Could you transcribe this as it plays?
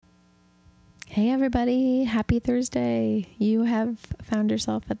Hey everybody, happy Thursday. You have found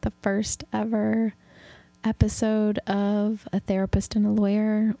yourself at the first ever episode of A Therapist and a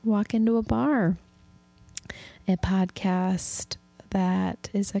Lawyer Walk Into a Bar, a podcast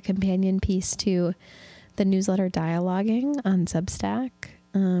that is a companion piece to the newsletter Dialoguing on Substack.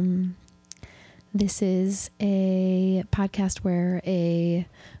 This is a podcast where a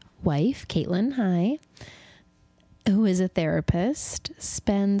wife, Caitlin, who is a therapist,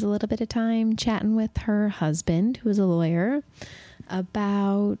 spends a little bit of time chatting with her husband, who is a lawyer,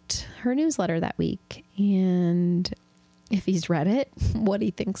 about her newsletter that week and if he's read it, what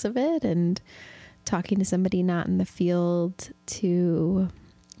he thinks of it, and talking to somebody not in the field to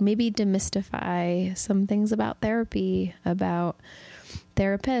maybe demystify some things about therapy, about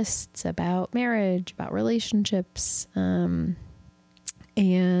therapists, about marriage, about relationships. And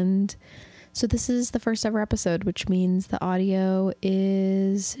so this is the first ever episode, which means the audio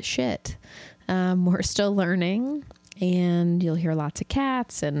is shit. We're still learning, and you'll hear lots of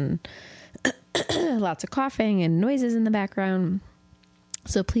cats and lots of coughing and noises in the background.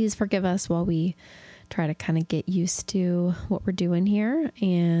 So please forgive us while we try to kind of get used to what we're doing here.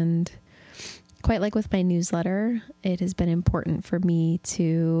 And quite like with my newsletter, it has been important for me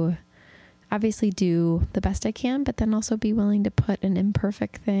to obviously do the best I can, but then also be willing to put an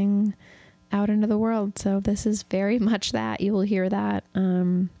imperfect thing out into the world. So this is very much that. You will hear that.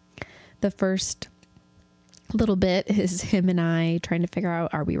 The first little bit is him and I trying to figure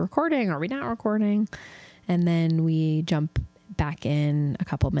out, are we recording? Are we not recording? And then we jump back in a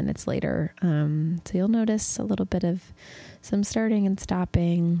couple minutes later. So you'll notice a little bit of some starting and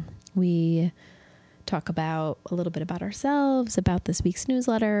stopping. We talk about a little bit about ourselves, about this week's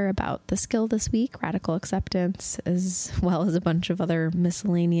newsletter, about the skill this week, radical acceptance, as well as a bunch of other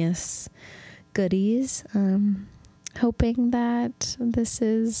miscellaneous goodies. Hoping that this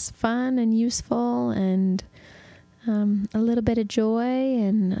is fun and useful and a little bit of joy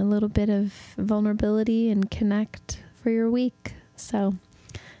and a little bit of vulnerability and connect for your week. So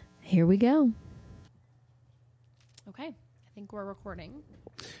here we go. Okay, I think we're recording.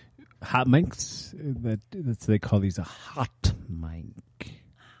 Hot mics, that's they call these a hot mic.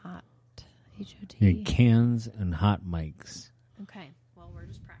 Hot, H-O-T. Yeah, cans and hot mics. Okay, well, we're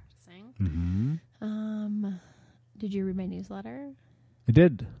just practicing. Mm-hmm. Did you read my newsletter? I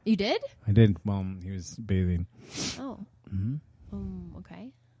did. You did? I did. Well, he was bathing. Oh. Mm-hmm. Okay.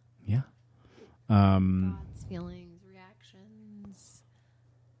 Yeah. Thoughts, feelings, reactions.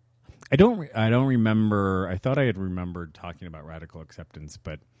 I don't remember. I thought I had remembered talking about radical acceptance,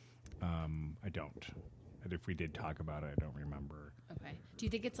 but I don't. And if we did talk about it, I don't remember. Okay. Do you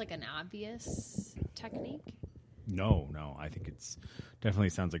think it's like an obvious technique? No. I think it's definitely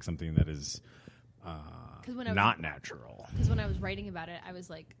sounds like something that is not natural. Because when I was writing about it, I was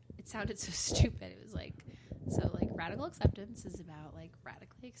like, it sounded so stupid. It was like, radical acceptance is about like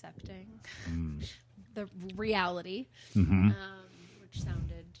radically accepting the reality, which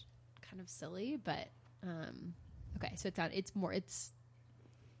sounded kind of silly, but okay. So it's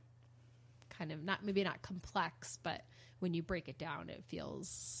kind of maybe not complex, but when you break it down, it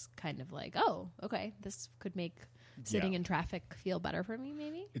feels kind of like, oh, okay, this could make sitting in traffic feel better for me,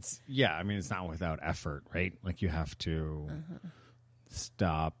 maybe. It's not without effort, right? Like you have to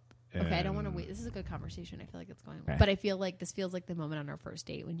stop. Okay, I don't want to wait. This is a good conversation. I feel like it's going well. But I feel like this feels like the moment on our first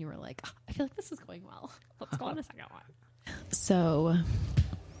date when you were like, oh, I feel like this is going well. Let's go on a second one. So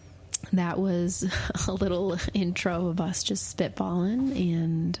that was a little intro of us just spitballing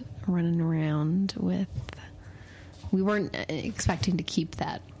and running around with... We weren't expecting to keep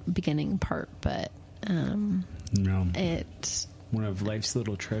that beginning part, but no. It... One of life's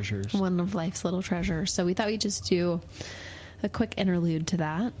little treasures. So we thought we'd just do a quick interlude to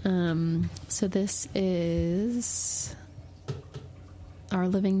that. So this is our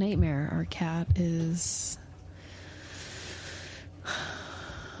living nightmare. Our cat is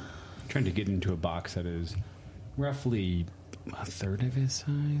trying to get into a box that is roughly a third of his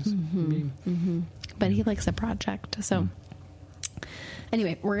size. But he likes a project. So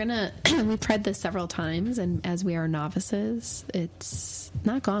anyway, we've tried this several times, and as we are novices, it's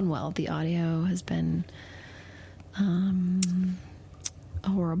not gone well. The audio has been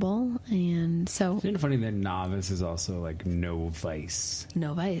horrible, and so... Isn't it funny that novice is also like no vices, but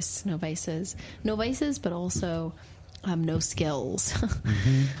also no skills.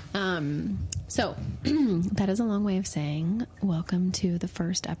 So that is a long way of saying welcome to the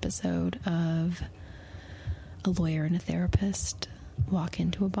first episode of A Lawyer and a Therapist walk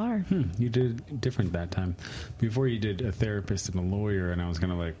into a bar. You did different that time. Before you did a therapist and a lawyer, and I was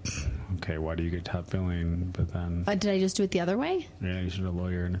kind of like, okay, why do you get top billing? But then... Did I just do it the other way? Yeah, you should have a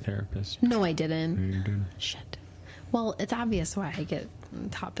lawyer and a therapist. No, I didn't. Yeah, you did. Shit. Well, it's obvious why I get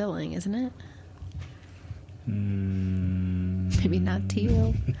top billing, isn't it? Maybe not to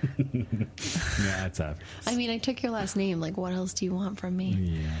you. Yeah, it's obvious. I mean, I took your last name. Like, what else do you want from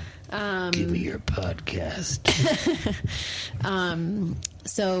me? Yeah. Give me your podcast.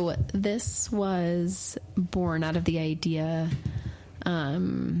 So this was born out of the idea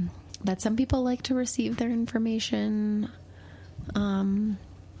that some people like to receive their information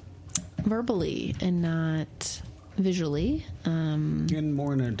verbally and not visually. And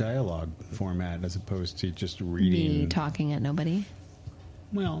more in a dialogue format as opposed to just reading. Me talking at nobody.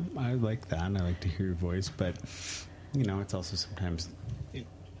 Well, I like that. I like to hear your voice, but, you know, it's also sometimes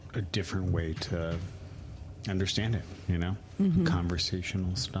a different way to understand it, you know?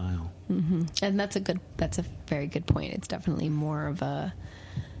 Conversational style. And that's a very good point. It's definitely more of a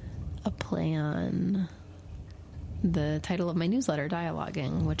play on the title of my newsletter,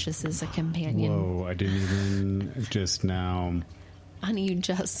 Dialoguing, which is a companion. Whoa, I didn't even just now. Honey, you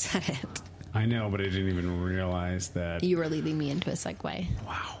just said it. I know, but I didn't even realize that. You were leading me into a segue.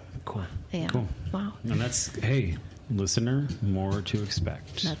 Wow, cool. Yeah. Cool. Wow. And that's, hey, listener, more to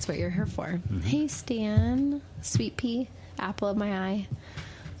expect. That's what you're here for. Hey, Stan, Sweet Pea, apple of my eye.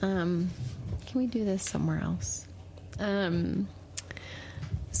 Can we do this somewhere else?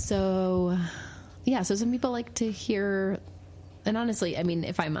 So some people like to hear, and honestly, I mean,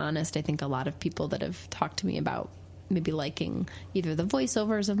 if I'm honest, I think a lot of people that have talked to me about maybe liking either the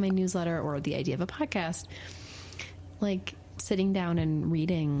voiceovers of my newsletter or the idea of a podcast, like sitting down and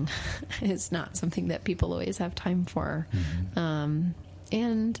reading is not something that people always have time for. And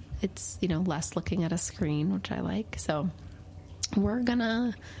it's, less looking at a screen, which I like. So we're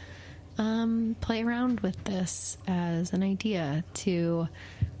gonna play around with this as an idea to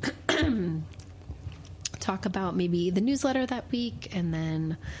talk about maybe the newsletter that week, and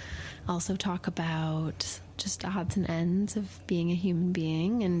then also talk about just odds and ends of being a human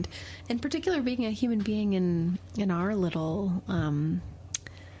being, and in particular being a human being in our little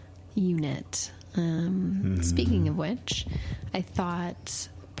unit. Speaking of which, I thought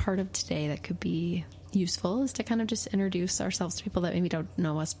part of today that could be useful is to kind of just introduce ourselves to people that maybe don't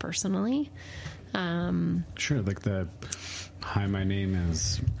know us personally. Sure, like hi, my name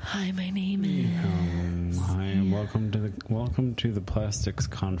is. Hi, my name is. Hi, and welcome to the plastics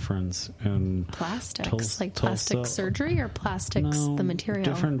conference and plastics, like plastic surgery or plastics, the material.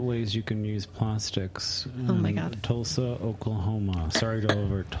 Different ways you can use plastics. Oh my God, Tulsa, Oklahoma. Sorry to all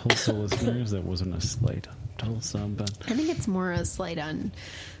of our Tulsa listeners. That wasn't a slight on Tulsa, but I think it's more a slight on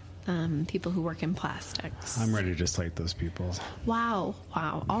people who work in plastics. I'm ready to slate those people. Wow.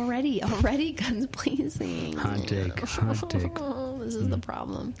 Already guns blazing. Hot take. This is the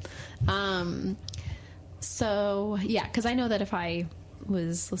problem. So, yeah, because I know that if I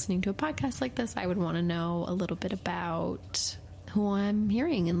was listening to a podcast like this, I would want to know a little bit about who I'm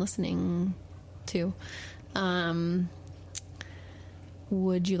hearing and listening to.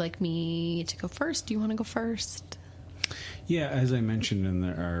 Would you like me to go first? Do you want to go first? Yeah, as I mentioned in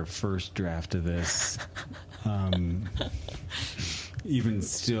our first draft of this,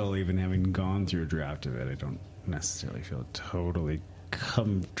 even having gone through a draft of it, I don't necessarily feel totally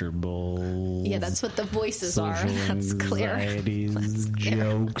comfortable. Yeah, that's what the voices are. That's clear. Anxieties,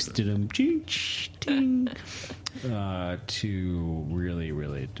 jokes, to really,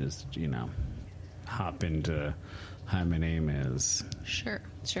 really just, hop into hi, my name is. Sure.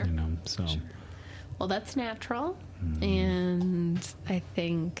 So. Sure. Well, that's natural. And I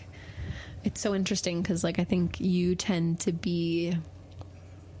think it's so interesting because, I think you tend to be...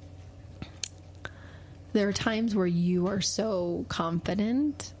 There are times where you are so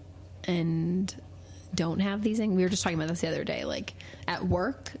confident and don't have these things. We were just talking about this the other day. Like, at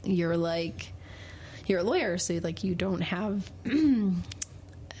work, you're a lawyer, so, you don't have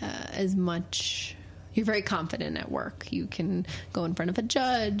as much... You're very confident at work. You can go in front of a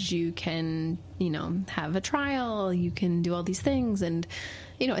judge. You can, have a trial. You can do all these things. And,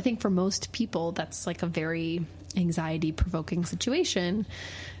 I think for most people, that's a very anxiety-provoking situation,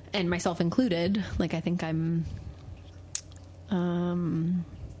 and myself included. I think I'm,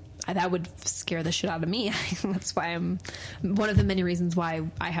 that would scare the shit out of me. That's why I'm one of the many reasons why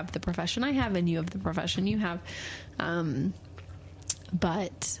I have the profession I have and you have the profession you have.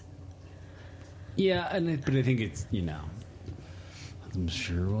 But... Yeah, but I think it's, I'm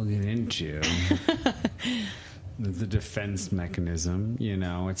sure we'll get into the defense mechanism,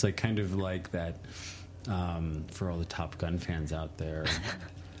 it's kind of like that for all the Top Gun fans out there,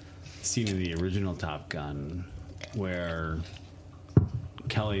 scene of the original Top Gun where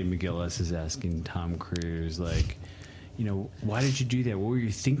Kelly McGillis is asking Tom Cruise, like, you know, why did you do that? What were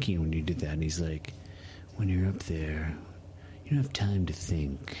you thinking when you did that? And he's like, when you're up there, you don't have time to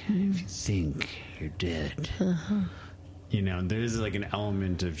think. If you think, you're dead. You know, there's like an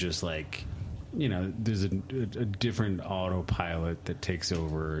element of just like, you know, there's a different autopilot that takes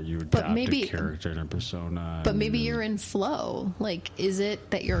over. You adopt a character and a persona. But maybe you're in flow. Like, is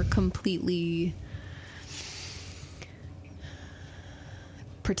it that you're completely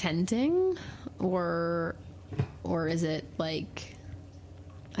pretending, or is it like,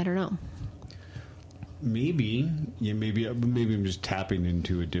 I don't know. Maybe I'm just tapping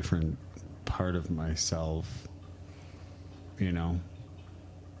into a different part of myself, you know,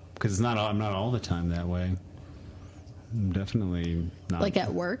 because I'm not all the time that way. I'm definitely not. Like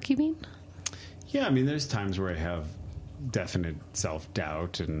at work, you mean? Yeah, I mean, there's times where I have definite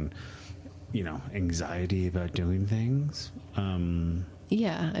self-doubt and, you know, anxiety about doing things.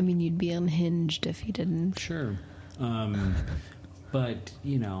 Yeah, I mean, you'd be unhinged if you didn't. Sure. But,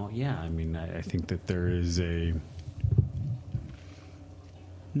 you know, yeah, I mean, I think that there is a...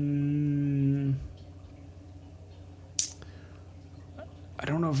 I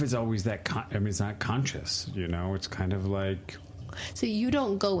don't know if it's always that... I mean, it's not conscious, you know? It's kind of like... So you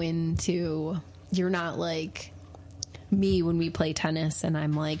don't go into... You're not like me when we play tennis and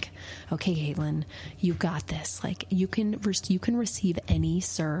I'm like, okay, Caitlin, you got this. Like, you can receive any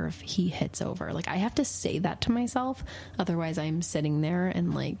serve he hits over. Like, I have to say that to myself. Otherwise, I'm sitting there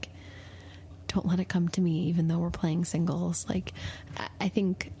and like, don't let it come to me, even though we're playing singles. Like, I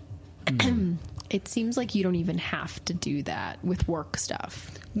think it seems like you don't even have to do that with work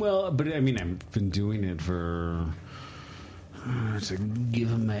stuff. Well, but I mean, I've been doing it for... to give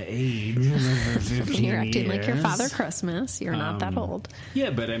him my age, for 15 You're acting years. like your Father Christmas. You're not that old. Yeah,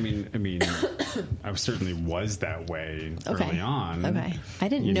 but I mean, I certainly was that way early on. Okay, I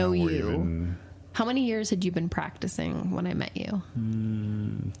didn't know you. Even, how many years had you been practicing when I met you?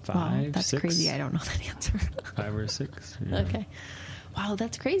 5, wow, that's 6. crazy. I don't know that answer. 5 or 6. Yeah. Okay. Wow,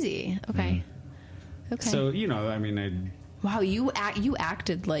 that's crazy. Okay. Okay. So, you know, I mean, wow, you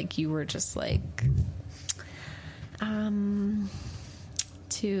acted like you were just like... I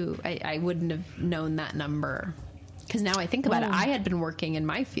wouldn't have known that number, because now I think about it, I had been working in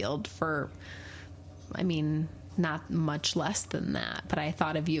my field for, I mean, not much less than that, but I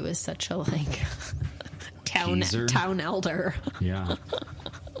thought of you as such a like town elder. Yeah.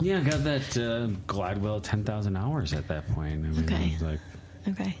 Yeah, I got that Gladwell 10,000 hours at that point. I mean, Okay. it was like,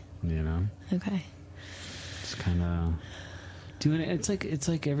 Okay. you know, Okay. it's kind of doing it. It's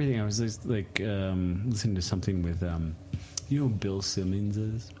like everything. I was just like listening to something with you know who Bill Simmons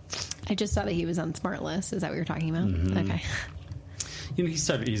is? I just saw that he was on SmartList. Is that what you're talking about? Mm-hmm. Okay. You know,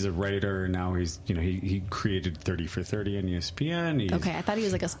 he's a writer now. He's, you know, he created 30 for 30 on ESPN. Okay, I thought he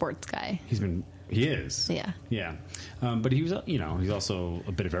was like a sports guy. He is. Yeah. Yeah. But he was, you know, he's also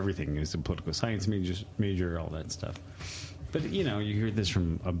a bit of everything. He's a political science major, all that stuff. But, you know, you hear this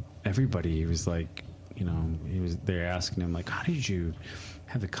from everybody. He was like, you know, they're asking him, like, how did you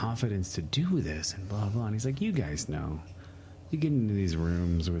have the confidence to do this? And blah, blah. And he's like, you guys know. You get into these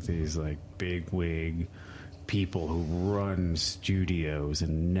rooms with these, like, big wig people who run studios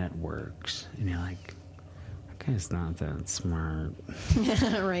and networks. And you're like, that guy's not that smart.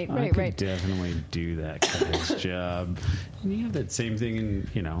 Right. I could definitely do that guy's job. And you have that same thing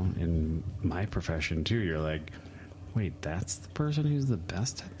in my profession, too. You're like, wait, that's the person who's the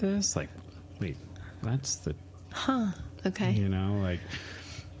best at this? Like, wait, that's the... Huh. Okay. You know, like,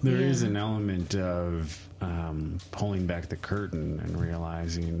 there is an element of pulling back the curtain and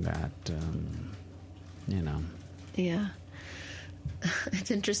realizing that, you know. Yeah. It's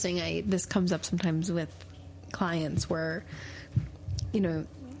interesting. This comes up sometimes with clients where, you know,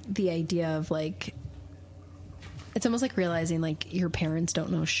 the idea of like, it's almost like realizing like your parents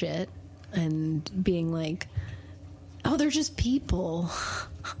don't know shit and being like, oh, they're just people.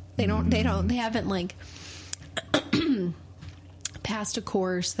 They haven't like passed a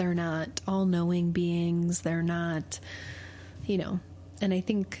course. They're not all knowing beings. They're not, you know, and I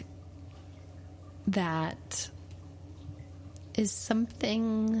think that is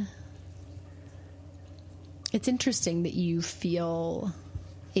something. It's interesting that you feel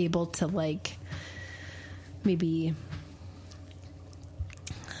able to like maybe,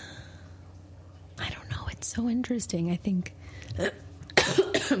 I don't know, it's so interesting. I think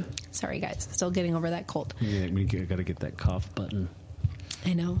sorry guys, still getting over that cold. Yeah, we gotta get that cough button.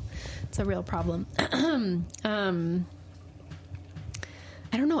 I know, it's a real problem.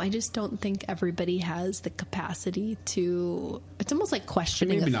 I don't know. I just don't think everybody has the capacity to. It's almost like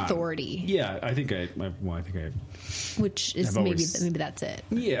questioning Maybe authority. Not. Yeah, I think I. Which is maybe that's it.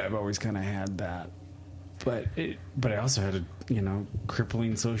 Yeah, I've always kind of had that, but I also had a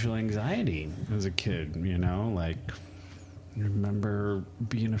crippling social anxiety as a kid. Like I remember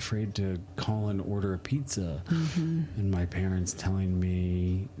being afraid to call and order a pizza, and my parents telling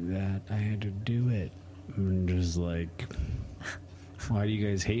me that I had to do it, and just like, why do you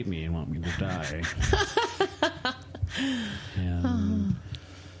guys hate me and want me to die? And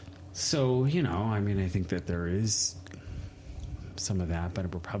so, I think that there is some of that,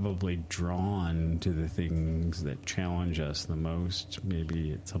 but we're probably drawn to the things that challenge us the most,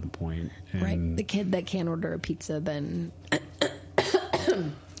 maybe at some point. And right. The kid that can't order a pizza then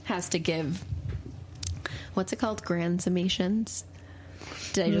has to give, what's it called? Grand summations?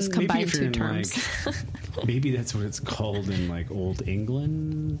 Did I just combine two terms? Maybe that's what it's called in old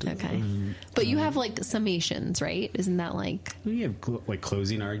England. Okay. But you have summations, right? Isn't that you have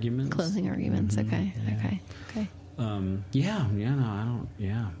closing arguments? Closing arguments. Okay. Yeah. Okay.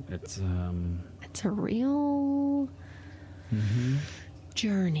 It's a real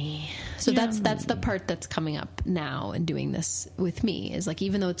journey. So that's the part that's coming up now and doing this with me is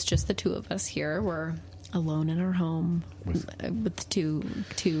even though it's just the two of us here, we're alone in our home with two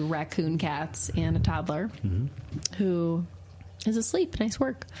raccoon cats and a toddler who is asleep. Nice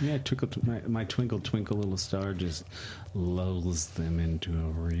work. Yeah, my twinkle twinkle little star just lulls them into a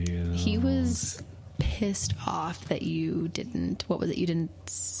real. He was pissed off that you didn't. What was it? You didn't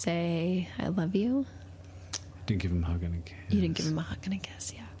say I love you. Didn't give him a hug and a kiss. You didn't give him a hug and a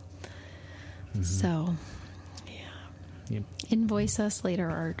kiss. Yeah. So, yeah. Yep. Invoice us later,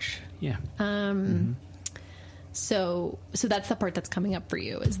 Arch. Yeah. So that's the part that's coming up for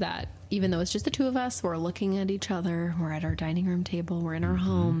you is that even though it's just the two of us, we're looking at each other, we're at our dining room table, we're in our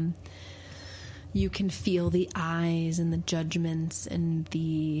home, you can feel the eyes and the judgments and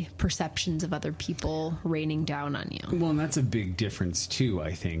the perceptions of other people raining down on you. Well, and that's a big difference too,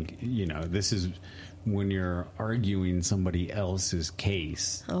 I think. This is when you're arguing somebody else's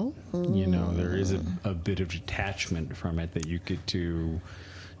case. Oh. There is a bit of detachment from it that you get to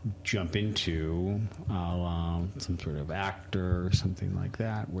jump into some sort of actor or something like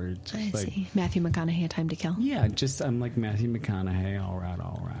that where it's just I see. Matthew McConaughey, A Time to Kill. Yeah, I'm like Matthew McConaughey. All right.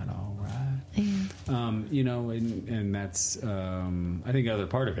 Yeah. And that's I think the other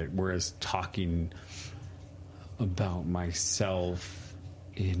part of it, whereas talking about myself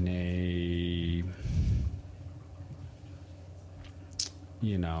in a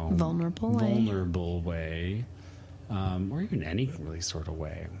vulnerable way, or even any really sort of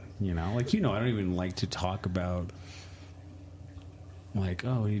way, I don't even like to talk about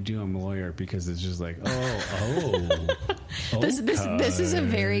oh, you do, I'm a lawyer, because it's just this is a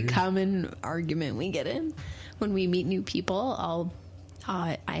very common argument we get in when we meet new people.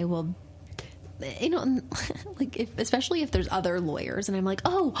 I will, especially if there's other lawyers and I'm like,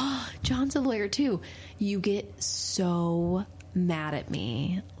 oh, John's a lawyer too. You get so mad at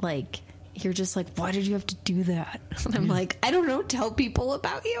me. You're just why did you have to do that? And I'm I don't know, tell people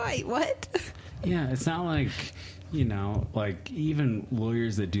about you. What? Yeah, it's not even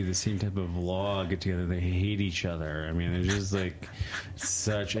lawyers that do the same type of law get together, they hate each other. I mean, there's just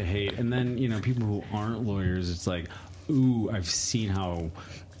such a hate. And then, people who aren't lawyers, it's ooh, I've seen how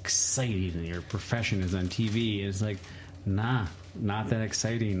exciting your profession is on TV. It's nah, not that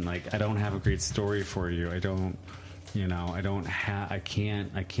exciting. I don't have a great story for you. I don't. I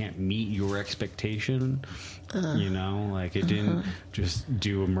can't meet your expectation. It didn't just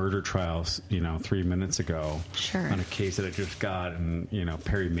do a murder trial, 3 minutes ago on a case that I just got, and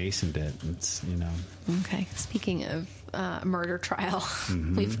Perry Mason did. It's Okay. Speaking of murder trial,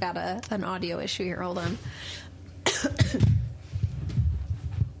 we've got an audio issue here. Hold on.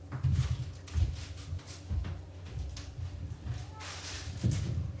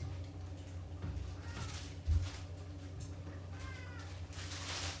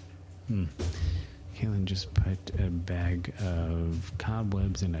 Kaylin just put a bag of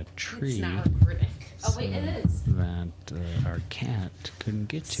cobwebs in a tree. It's not recording. Oh, wait, it is. That our cat couldn't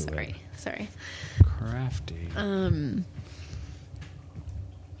get to it. Sorry. Crafty.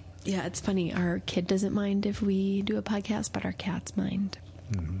 Yeah, it's funny. Our kid doesn't mind if we do a podcast, but our cats mind.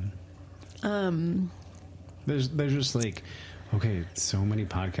 There's just okay, so many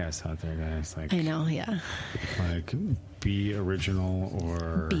podcasts out there, guys. I know, yeah. Be original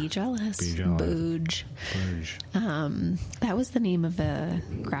or be jealous. Booge. That was the name of a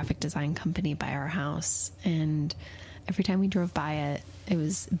graphic design company by our house, and every time we drove by it, it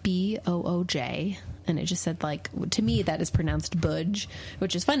was Booj, and it just said, like, to me that is pronounced Budge,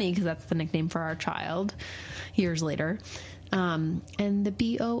 which is funny because that's the nickname for our child years later. And the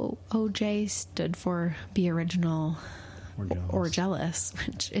Booj stood for Be Original or Jealous,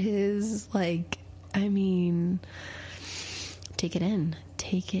 which is like, I mean, take it in,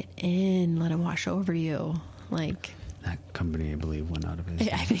 let it wash over you. Like, that company, I believe, went out of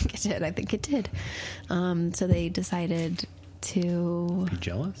business. I think it did. So they decided to be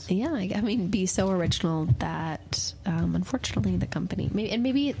jealous. Yeah, I mean, be so original that unfortunately the company,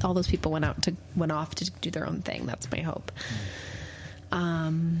 maybe all those people went off to do their own thing. That's my hope.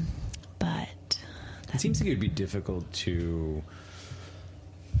 But it seems like it'd be difficult to,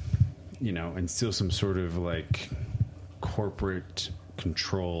 instill some sort of like corporate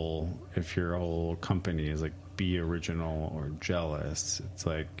control if your whole company is like Be Original or Jealous. It's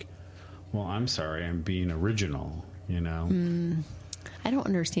like, well, I'm sorry, I'm being original. I don't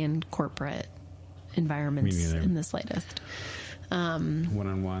understand corporate environments in the slightest.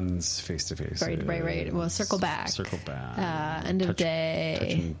 One-on-ones, face-to-face. Right. Well, circle back. End of day.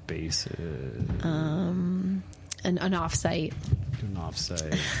 Touching bases. An offsite. Do an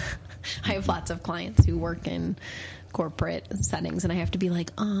offsite. I have lots of clients who work in corporate settings, and I have to be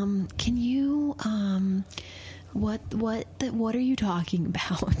like, can you, what are you talking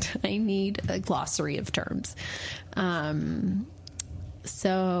about? I need a glossary of terms.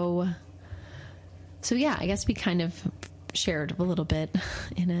 So yeah, I guess we kind of shared a little bit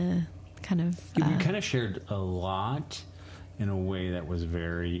in a kind of... we kind of shared a lot in a way that was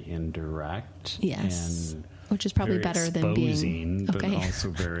very indirect. Yes. And which is probably better than being... Okay. But also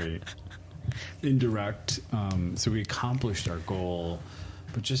very indirect. So we accomplished our goal,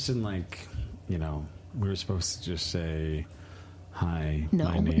 but just in like, we were supposed to just say, hi.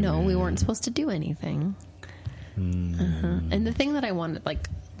 No, we weren't supposed to do anything. And the thing that I wanted, like,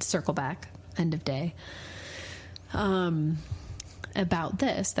 circle back, end of day, about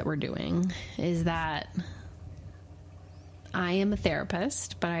this that we're doing is that I am a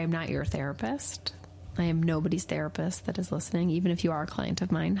therapist, but I am not your therapist. I am nobody's therapist that is listening, even if you are a client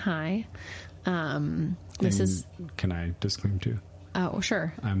of mine. Hi. Can I disclaim too? Oh,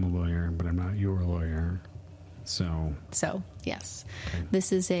 sure. I'm a lawyer, but I'm not your lawyer. So yes. Okay.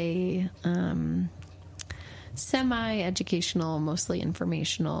 This is a semi-educational, mostly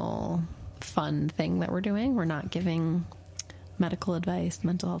informational, fun thing that we're doing. We're not giving medical advice,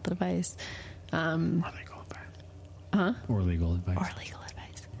 mental health advice. Or legal advice. Huh? Or legal advice.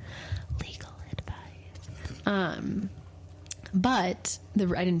 But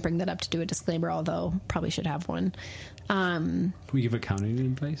I didn't bring that up to do a disclaimer, although probably should have one. Can we give accounting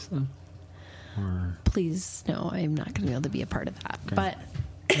advice though? Or please, no, I'm not going to be able to be a part of that. Okay. But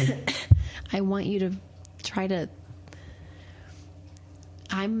I want you to try to...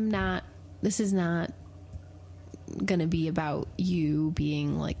 This is not going to be about you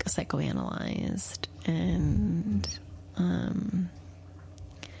being like psychoanalyzed, and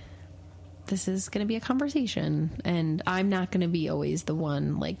this is going to be a conversation, and I'm not going to be always the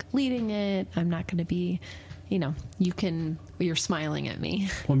one like leading it. I'm not going to be, you're smiling at me.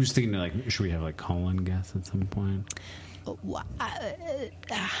 Well, I'm just thinking like, should we have like call-in guests at some point?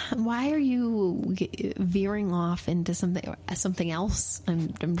 Why are you veering off into something else?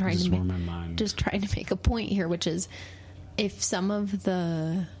 I'm trying to my mind. Just trying to make a point here, which is if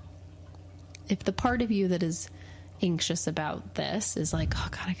the part of you that is anxious about this is like, oh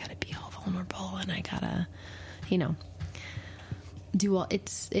God, I gotta be all vulnerable and I gotta, do all.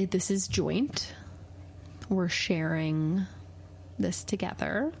 This is joint. We're sharing this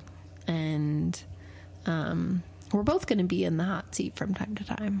together, and we're both going to be in the hot seat from time to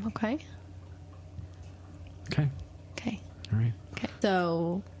time. Okay. Okay. All right. Okay.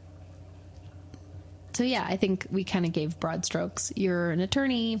 So yeah, I think we kind of gave broad strokes. You're an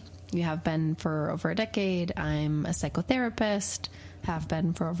attorney. You have been for over a decade. I'm a psychotherapist, have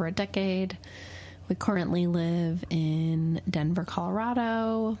been for over a decade. We currently live in Denver,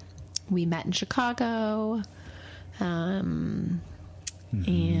 Colorado. We met in Chicago. And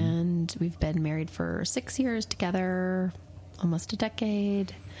we've been married for 6 years together, almost a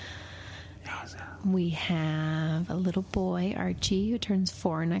decade. We have a little boy, Archie, who turns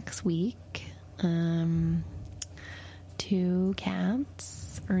 4 next week. 2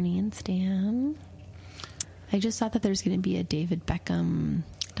 cats, Ernie and Stan. I just saw that there's going to be a David Beckham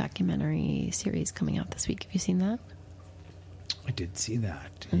documentary series coming out this week. Have you seen that? I did see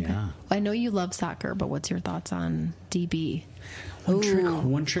that. Okay. Yeah. I know you love soccer, but what's your thoughts on DB?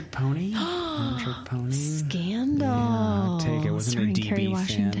 One trick pony. One trick pony. Scandal. Yeah, take it. I wasn't Starring a DB Kerry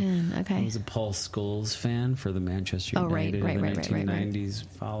Washington. fan. Okay. I was a Paul Scholes fan for the Manchester United right, in the right, 1990s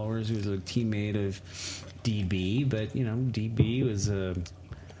followers. He was a teammate of DB, but DB was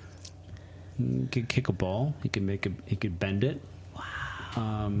he could kick a ball. He could bend it.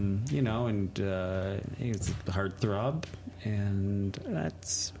 Wow. And he was a heartthrob, and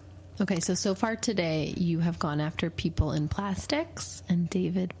that's. Okay, so far today, you have gone after people in plastics and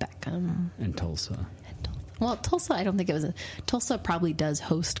David Beckham. And Tulsa. Well, Tulsa, I don't think it was Tulsa probably does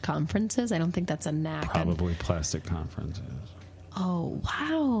host conferences. I don't think that's a knack. Probably plastic conferences. Oh,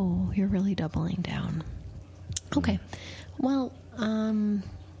 wow. You're really doubling down. Okay. Well,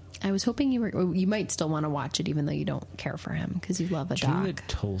 I was hoping you might still want to watch it even though you don't care for him because you love a doc. Do you know that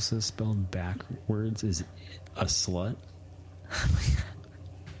Tulsa spelled backwards is a slut? Oh, my God.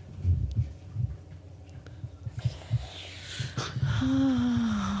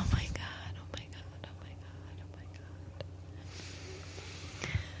 Oh my God, oh my God, oh my God, oh my God.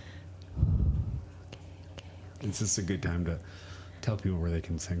 Okay. It's just a good time to tell people where they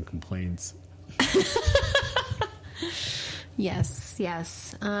can send complaints. Yes.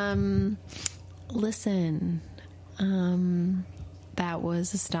 Listen, that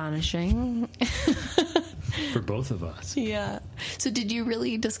was astonishing. For both of us. Yeah. So did you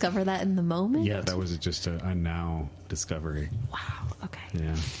really discover that in the moment? Yeah, that was just a now discovery. Wow. Okay.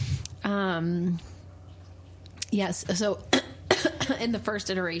 Yeah. Yes. So in the first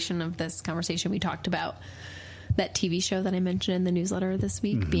iteration of this conversation, we talked about that TV show that I mentioned in the newsletter this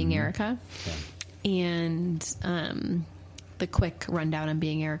week, Being Erica. Yeah. And the quick rundown on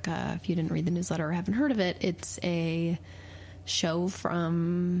Being Erica, if you didn't read the newsletter or haven't heard of it, it's a show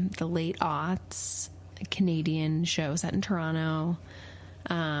from the late aughts, a Canadian show set in Toronto.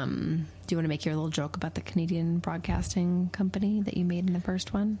 Do you want to make your little joke about the Canadian broadcasting company that you made in the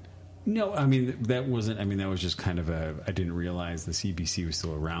first one? No, that was just kind of I didn't realize the CBC was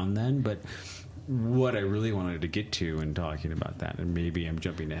still around then, but what I really wanted to get to in talking about that, and maybe I'm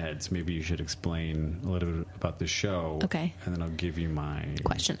jumping ahead, so maybe you should explain a little bit about the show. Okay. And then I'll give you my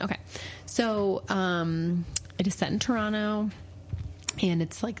question. Okay. So, it is set in Toronto. And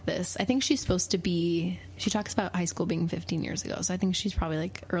it's like this. I think she's supposed to be, she talks about high school being 15 years ago. So I think she's probably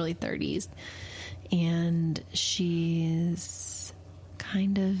like early 30s. And she's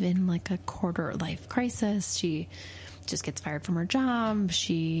kind of in like a quarter life crisis. She just gets fired from her job.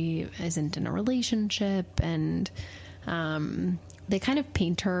 She isn't in a relationship. And they kind of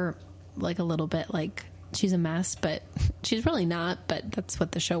paint her like a little bit like she's a mess, but she's really not. But that's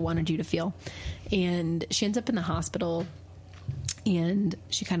what the show wanted you to feel. And she ends up in the hospital. And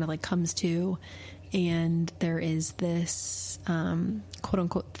she kind of like comes to, and there is this quote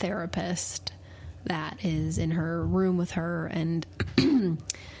unquote therapist that is in her room with her. And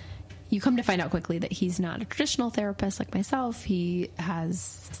you come to find out quickly that he's not a traditional therapist like myself. He has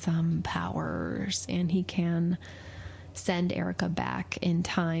some powers and he can send Erica back in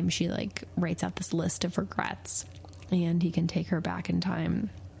time. She like writes out this list of regrets and he can take her back in time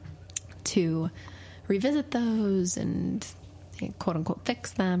to revisit those and quote unquote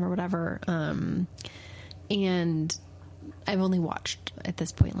fix them or whatever. And I've only watched at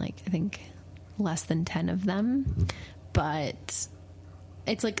this point, like I think less than 10 of them, but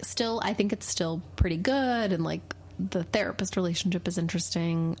it's like still, I think it's still pretty good. And like the therapist relationship is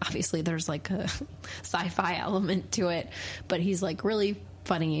interesting. Obviously there's like a sci-fi element to it, but he's like really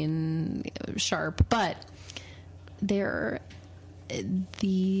funny and sharp, but the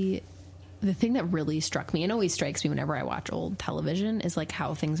thing that really struck me, and always strikes me whenever I watch old television, is like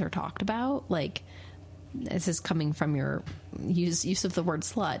how things are talked about. Like, this is coming from your use of the word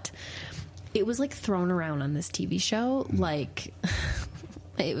slut. It was like thrown around on this TV show like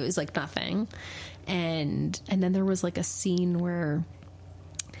it was like nothing. And then there was like a scene where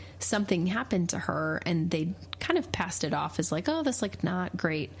something happened to her and they kind of passed it off as like, oh, this like not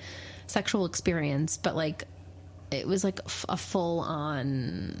great sexual experience, but like it was like a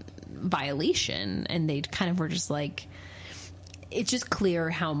full-on violation, and they kind of were just like, it's just clear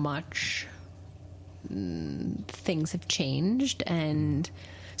how much things have changed. And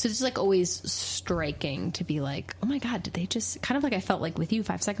so it's like always striking to be like, oh my God, did they just kind of like I felt like with you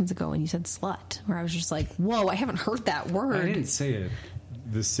 5 seconds ago when you said slut, where I was just like, whoa, I haven't heard that word. I didn't say it.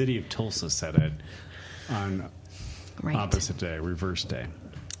 The city of Tulsa said it on opposite day, reverse day.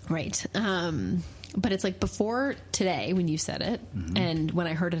 Right. But it's like before today when you said it, and when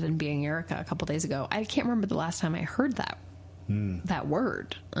I heard it in Being Erica a couple days ago, I can't remember the last time I heard that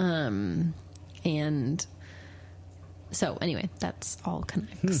word. And So anyway, that's all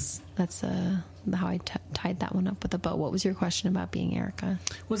connects. That's how I tied that one up with a bow. What was your question about being Erica?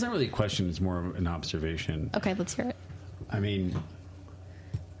 Well, it's not really a question. It's more of an observation. Okay, let's hear it. I mean,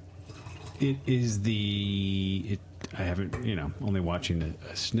 it is I haven't, only watching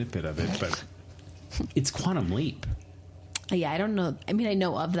a snippet of it, but it's Quantum Leap. Yeah, I don't know. I mean, I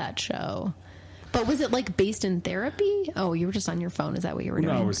know of that show. But was it like based in therapy? Oh, you were just on your phone. Is that what you were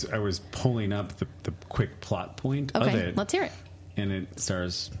doing? No, I was pulling up the quick plot point of it. Let's hear it. And it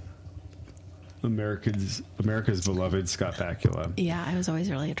stars America's beloved Scott Bakula. Yeah, I was always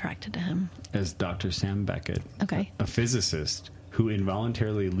really attracted to him. As Dr. Sam Beckett. Okay. A physicist who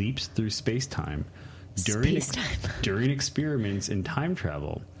involuntarily leaps through space-time during experiments in time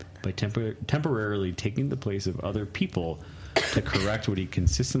travel by temporarily taking the place of other people to correct what he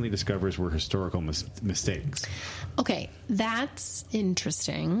consistently discovers were historical mistakes. Okay, that's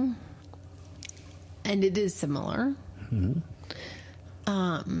interesting. And it is similar. Mm-hmm.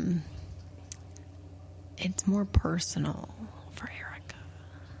 It's more personal for Erica.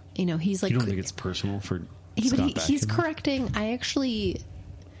 He's like... You don't think it's personal for Scott Bakula? He's correcting...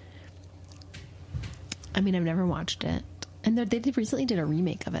 I've never watched it. And they recently did a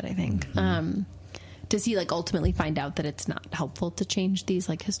remake of it, I think. Mm-hmm. Does he ultimately find out that it's not helpful to change these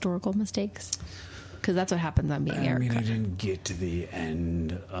historical mistakes? Because that's what happens on Being Erica. I didn't get to the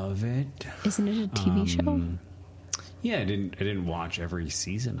end of it. Isn't it a TV show? Yeah, I didn't watch every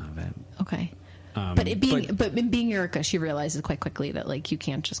season of it. Okay. But in Being Erica, she realizes quite quickly that you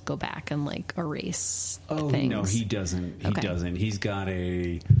can't just go back and erase things. No, he doesn't. He doesn't. He's got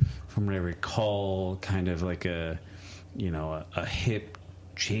from what I recall, kind of like a hip,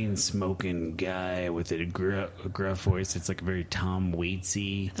 chain smoking guy with a gruff voice. It's like very Tom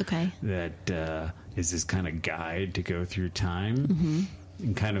Waitsy. Okay. That is this kind of guide to go through time,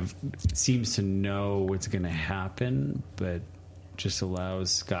 and kind of seems to know what's going to happen, but just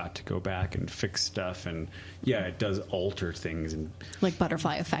allows Scott to go back and fix stuff. And yeah, it does alter things and like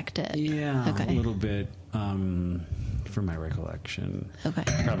butterfly affected. Yeah, a little bit. From my recollection,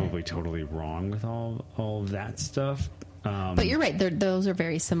 probably totally wrong with all of that stuff. But you're right; those are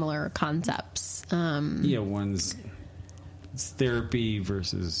very similar concepts. One's therapy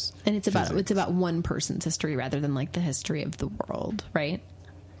versus, and it's about one person's history rather than the history of the world, right?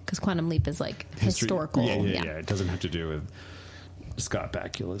 Because Quantum Leap is historical. Yeah. It doesn't have to do with Scott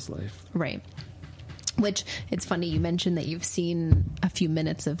Bakula's life, right? Which it's funny you mentioned that you've seen a few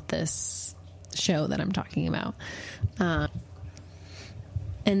minutes of this show that I'm talking about.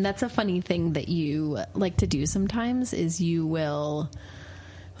 And that's a funny thing that you like to do sometimes is you will,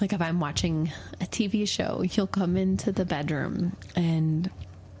 if I'm watching a TV show, you'll come into the bedroom and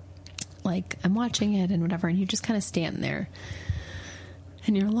I'm watching it and whatever, and you just kind of stand there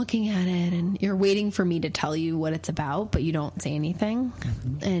and you're looking at it and you're waiting for me to tell you what it's about, but you don't say anything.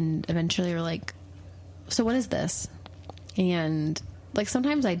 Mm-hmm. And eventually you're like, so what is this? And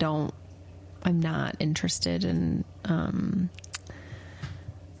sometimes I'm not interested in,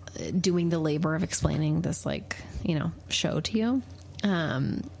 doing the labor of explaining this show to you.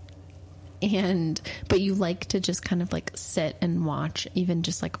 But you like to just kind of sit and watch even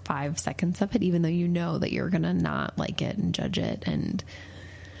just 5 seconds of it, even though you know that you're going to not like it and judge it.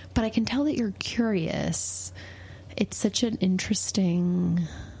 But I can tell that you're curious. It's such an interesting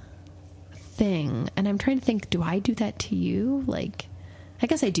thing. And I'm trying to think, do I do that to you? I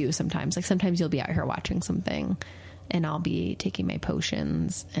guess I do sometimes. Sometimes you'll be out here watching something and I'll be taking my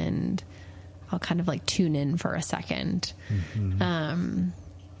potions and I'll kind of tune in for a second. Mm-hmm.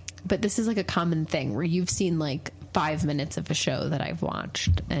 But this is a common thing where you've seen 5 minutes of a show that I've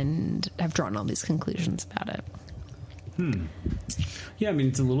watched and I've drawn all these conclusions about it. Yeah,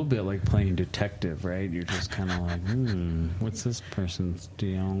 it's a little bit like playing detective, right? You're just kind of what's this person's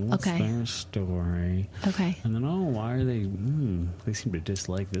deal? What's their story? Okay. And then, why are they seem to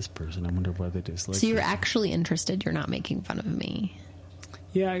dislike this person. I wonder why they dislike So you're actually interested. You're not making fun of me.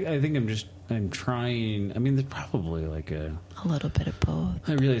 Yeah, I think I'm trying. There's probably a little bit of both.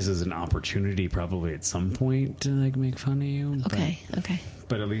 I realize there's an opportunity probably at some point to make fun of you. Okay.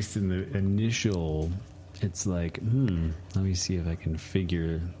 But at least in the initial, it's let me see if I can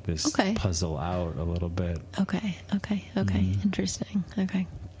figure this puzzle out a little bit. Okay. Interesting. Okay.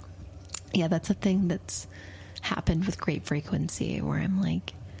 Yeah, that's a thing that's happened with great frequency where I'm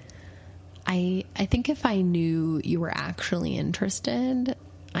I think if I knew you were actually interested,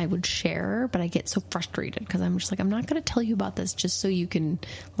 I would share, but I get so frustrated because I'm just I'm not going to tell you about this just so you can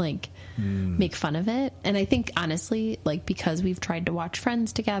make fun of it. And I think honestly, because we've tried to watch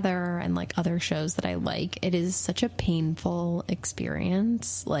Friends together and other shows that I like, it is such a painful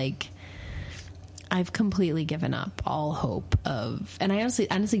experience. I've completely given up all hope of, and I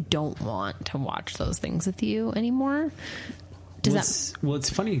honestly don't want to watch those things with you anymore. Well, it's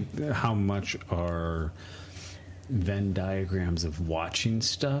funny how much our Venn diagrams of watching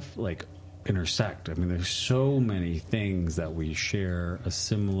stuff like intersect. I mean, there's so many things that we share a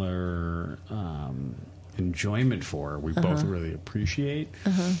similar enjoyment for. We both really appreciate,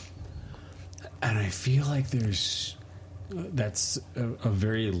 and I feel like that's a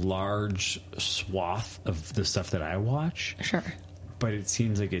very large swath of the stuff that I watch. Sure. But it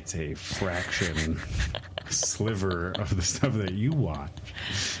seems like it's a fraction sliver of the stuff that you watch.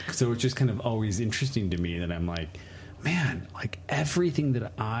 So it's just kind of always interesting to me that I'm like, man, like everything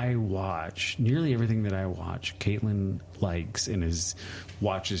that I watch, nearly everything that I watch, Caitlin likes and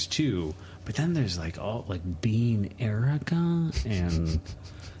watches too. But then there's like all like Being Erica and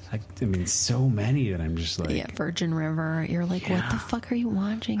I mean so many that I'm just like, Virgin River. You're like, what the fuck are you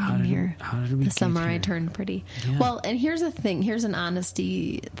watching here? How did we The get Summer here? I Turned Pretty. Yeah. Well, and here's the thing. Here's an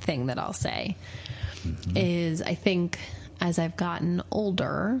honesty thing that I'll say is I think as I've gotten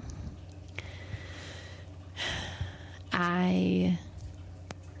older,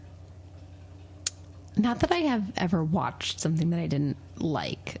 not that I have ever watched something that I didn't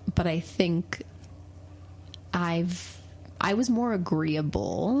like, but I think I was more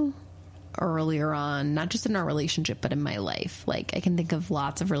agreeable earlier on, not just in our relationship, but in my life. Like, I can think of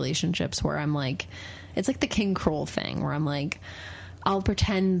lots of relationships where I'm like, it's like the King Kroll thing, where I'm like, I'll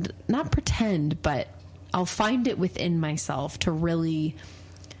not pretend, but I'll find it within myself to really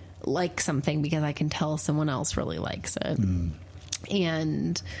like something because I can tell someone else really likes it.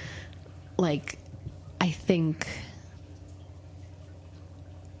 And like, I think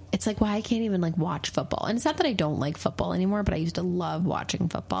it's like why I can't even like watch football. And it's not that I don't like football anymore, but I used to love watching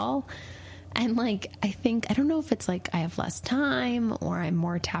football. And like, I don't know if it's like I have less time or I'm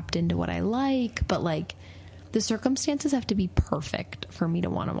more tapped into what I like, but like the circumstances have to be perfect for me to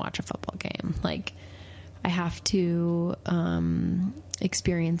want to watch a football game. Like, I have to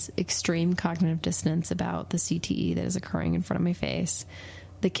experience extreme cognitive dissonance about the CTE that is occurring in front of my face.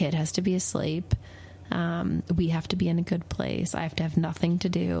 The kid has to be asleep. We have to be in a good place. I have to have nothing to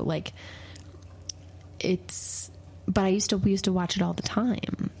do. Like, but we used to watch it all the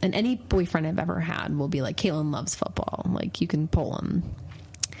time. And any boyfriend I've ever had will be like, Caitlin loves football. Like, you can pull him.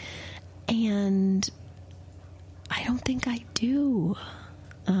 And I don't think I do.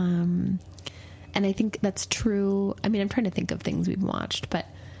 And I think that's true. I mean, I'm trying to think of things we've watched, but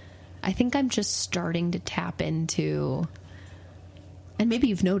I think I'm just starting to tap into, and maybe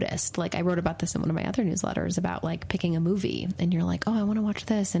you've noticed, like I wrote about this in one of my other newsletters about like picking a movie and you're like, oh, I want to watch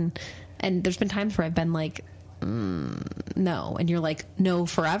this. And there's been times where I've been like, no. And you're like, no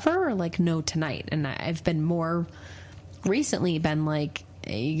forever or like, no tonight. And I've been more recently been like,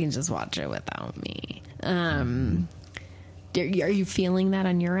 hey, you can just watch it without me. Are you feeling that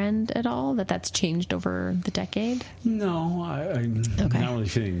on your end at all? That's changed over the decade? No, I'm Okay. not really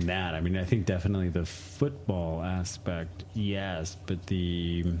feeling that. I mean, I think definitely the football aspect, yes, but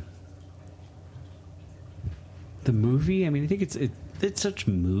the movie, I mean, I think it's such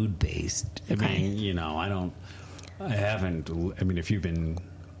mood based. Okay. I mean, you know, if you've been,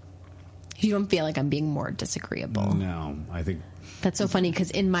 You don't feel like I'm being more disagreeable? no, I think That's so funny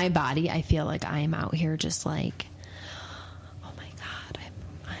because in my body, I feel like I am out here just like, oh my God,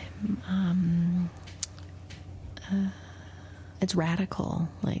 it's radical.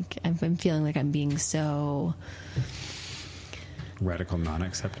 Like, I've been feeling like I'm being so... radical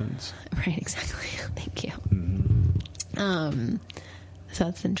non-acceptance. Right, exactly. Thank you. Mm-hmm. So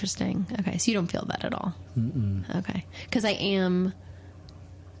that's interesting. Okay, so you don't feel that at all? Mm-mm. Okay. Because I am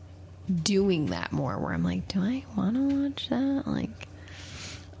doing that more where I'm like, do I want to watch that? Like...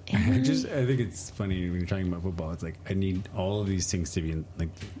 I think it's funny when you're talking about football. It's like I need all of these things to be like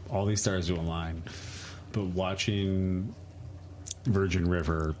all these stars to align. But watching Virgin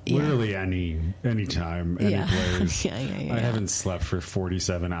River, literally any time, any place. Yeah. I haven't slept for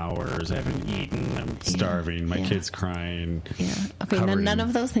 47 hours. I haven't eaten. I'm starving. My kid's crying. Yeah. Okay. None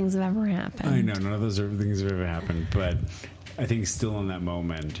of those things have ever happened. I know none of those things have ever happened, but. I think still in that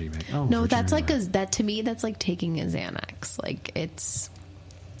moment, you're like, oh, no, Virgin that's River. like that to me. That's like taking a Xanax. Like it's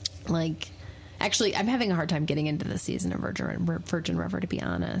like actually, I'm having a hard time getting into the season of Virgin River, to be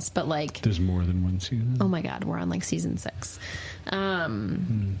honest. But like, there's more than one season. Oh my God, we're on like season 6.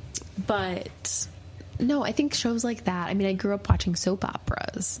 But no, I think shows like that. I mean, I grew up watching soap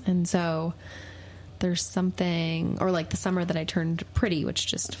operas, and so there's something, or like The Summer That I Turned Pretty, which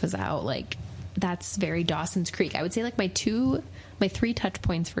just was out. Like, that's very Dawson's Creek. I would say like my 3 touch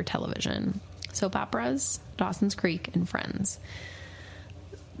points for television: soap operas, Dawson's Creek, and Friends.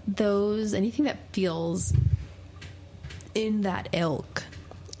 anything that feels in that ilk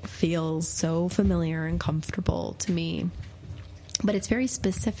feels so familiar and comfortable to me. But it's very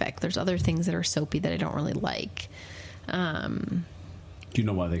specific. There's other things that are soapy that I don't really like. Do you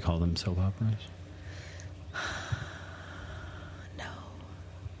know why they call them soap operas? No.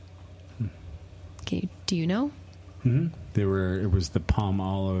 Do you know? Mm-hmm. It was the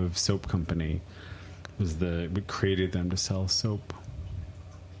Palmolive Soap Company. We created them to sell soap.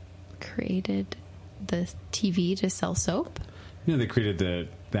 Created the TV to sell soap? They created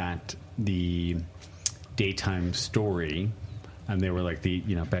the daytime story, and they were like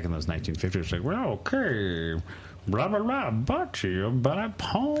back in those 1950s, like, well, okay, blah blah blah, brought to you by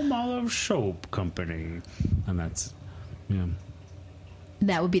Palmolive Soap Company, and that's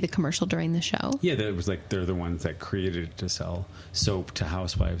That would be the commercial during the show? Yeah, that was like they're the ones that created it to sell soap to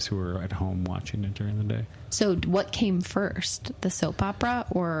housewives who were at home watching it during the day. So what came first, the soap opera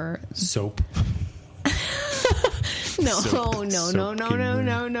or... Soap? No.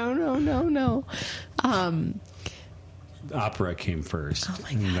 Opera came first. Oh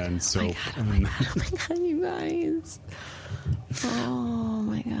my God. And then soap. Oh my God, you guys. Oh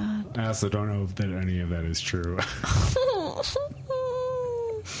my God. I also don't know that any of that is true.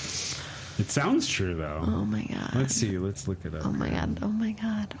 It sounds true, though. Oh my God. Let's see. Let's look it up. Oh my God. Oh my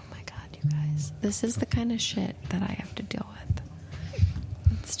God. Oh my God, you guys. This is the kind of shit that I have to deal with.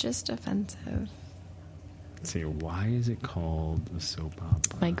 It's just offensive. Let's see. Why is it called the soap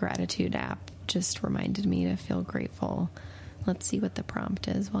opera? My gratitude app just reminded me to feel grateful. Let's see what the prompt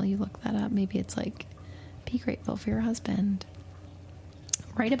is while you look that up. Maybe it's like, be grateful for your husband.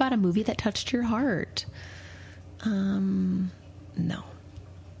 Write about a movie that touched your heart. No.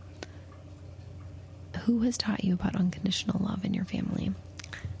 Who has taught you about unconditional love in your family?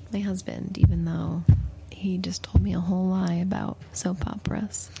 My husband, even though he just told me a whole lie about soap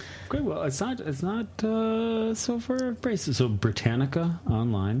operas. Okay, well, it's not so far braces. So Britannica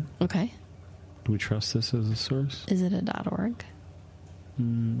Online. Okay. Do we trust this as a source? Is it a .org?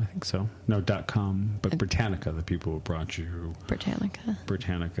 I think so. No, .com, but Britannica, the people who brought you Britannica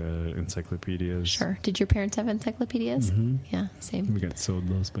encyclopedias. Sure. Did your parents have encyclopedias? Mm-hmm. Yeah, same. We got sold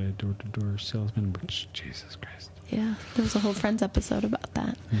those by a door-to-door salesman, which, Jesus Christ. Yeah, there was a whole Friends episode about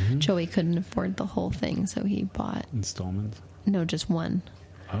that. Mm-hmm. Joey couldn't afford the whole thing, so he bought... Installments? No, just one.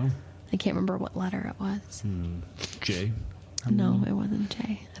 Oh. I can't remember what letter it was. J? No, it wasn't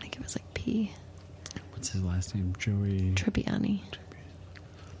J. I think it was like P. What's his last name? Joey... Tribbiani.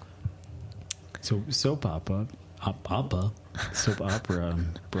 So soap opera,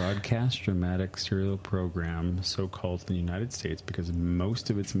 broadcast dramatic serial program, so called in the United States because most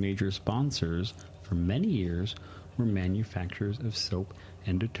of its major sponsors for many years were manufacturers of soap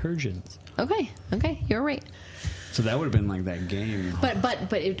and detergents. Okay, you're right. So that would have been like that game. But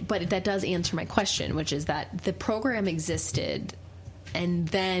that does answer my question, which is that the program existed, and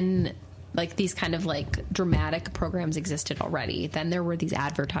then like these kind of like dramatic programs existed already. Then there were these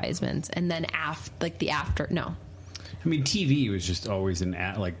advertisements, and then no. I mean, TV was just always an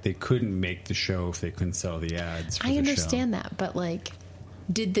ad. Like they couldn't make the show if they couldn't sell the ads. For I understand that, but like,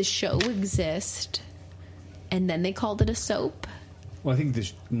 did the show exist, and then they called it a soap? Well, I think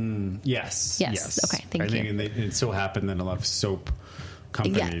this. Yes. Okay, thank you. I think it so happened that a lot of soap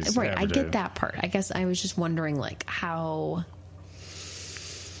companies. Yeah, right. I get that part. I guess I was just wondering, like, how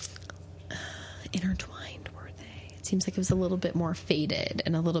intertwined were they? It seems like it was a little bit more faded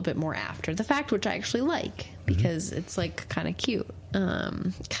and a little bit more after the fact, which I actually like because it's like kind of cute.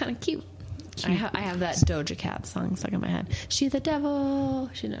 Kind of cute. I have that Doja Cat song stuck in my head. She the devil.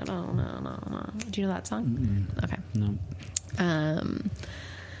 She no. Do you know that song? Okay. No.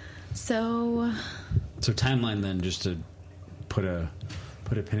 So timeline then, just to put a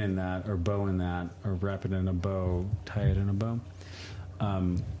pin in that, or bow in that, or wrap it in a bow, tie it in a bow.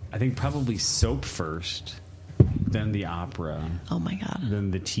 I think probably soap first, then the opera. Oh my God. Then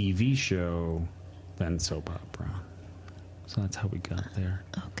the TV show, then soap opera. So that's how we got there.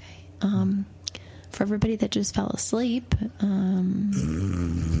 Okay. For everybody that just fell asleep,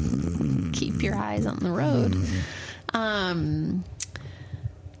 keep your eyes on the road.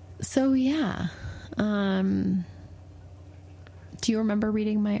 So yeah. Do you remember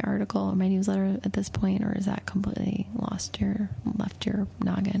reading my article or my newsletter at this point, or is that completely left your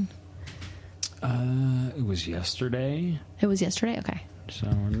noggin? It was yesterday. It was yesterday? Okay. So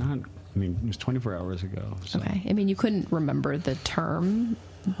it was 24 hours ago. So. Okay. I mean, you couldn't remember the term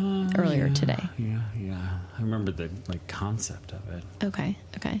earlier today. Yeah. I remember the concept of it. Okay.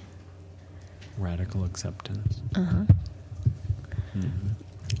 Radical acceptance. Uh-huh. Mm-hmm.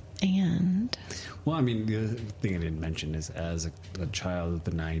 And Well, I mean, the other thing I didn't mention is as a child of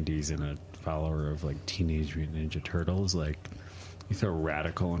the 90s and a follower of like Teenage Mutant Ninja Turtles, like you throw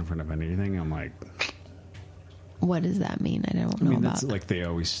radical in front of anything, I'm like, what does that mean? I don't know that's about. like they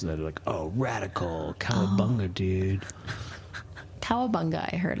always said, like, oh, radical, cowabunga, dude.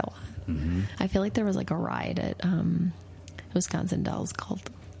 Cowabunga, I heard a lot. Mm-hmm. I feel like there was like a ride at Wisconsin Dells called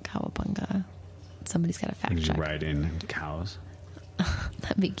Cowabunga. Somebody's got to fact Did check. you ride in cows?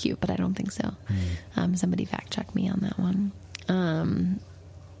 That'd be cute, but I don't think so. Somebody fact check me on that one.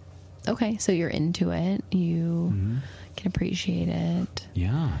 Okay, so you're into it. You can appreciate it.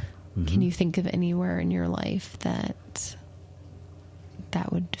 Yeah. Mm-hmm. Can you think of anywhere in your life that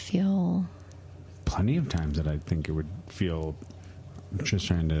would feel... Plenty of times that I think it would feel, just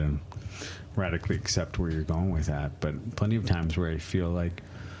trying to radically accept where you're going with that, but plenty of times where I feel like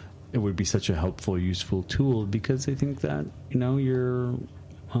it would be such a helpful, useful tool, because I think that, you know, your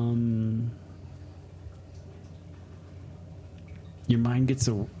mind gets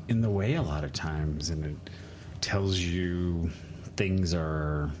in the way a lot of times, and it tells you things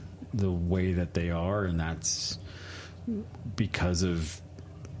are the way that they are, and that's because of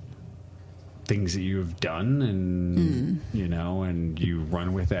things that you have done, and you know, and you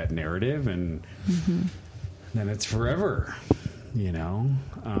run with that narrative, and then it's forever, you know.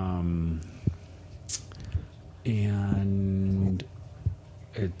 And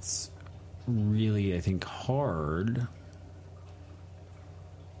it's really, I think, hard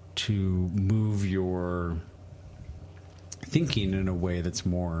to move your thinking in a way that's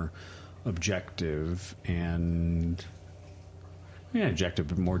more objective and objective,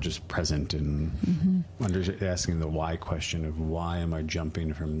 but more just present, and asking the why question of why am I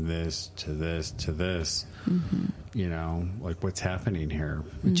jumping from this to this to this? You know, like, what's happening here?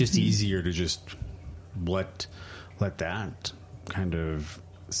 It's just easier to just let that kind of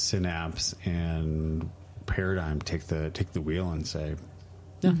synapse and paradigm take the wheel and say,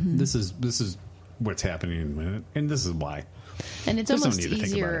 yeah, this is what's happening, and this is why. And it's almost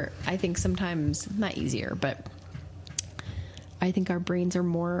easier, I think, sometimes, not easier, but I think our brains are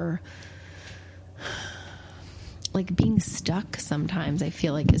more like being stuck sometimes, I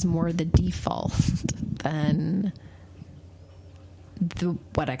feel like, is more the default than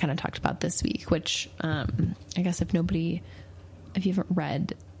what I kind of talked about this week, which I guess if you haven't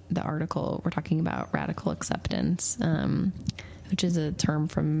read the article, we're talking about radical acceptance, which is a term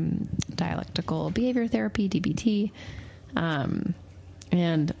from dialectical behavior therapy, DBT. And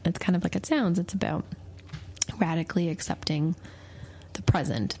it's kind of like it sounds. It's about radically accepting the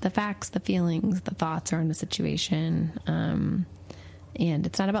present, the facts, the feelings, the thoughts around a situation. And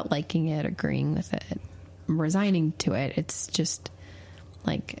it's not about liking it, agreeing with it, resigning to it. It's just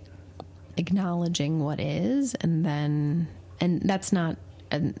like acknowledging what is, and that's not,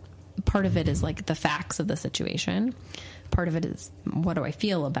 and part of it is like the facts of the situation. Part of it is, what do I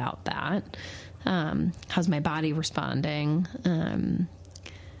feel about that? How's my body responding? Kind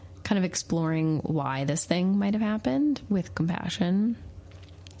of exploring why this thing might have happened with compassion,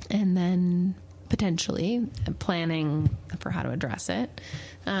 and then potentially planning for how to address it.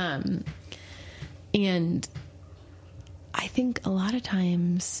 And I think a lot of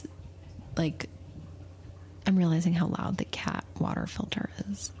times, like, I'm realizing how loud the cat water filter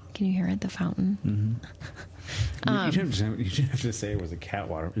is. Can you hear it? The fountain. Mm-hmm. You didn't have to say it was a cat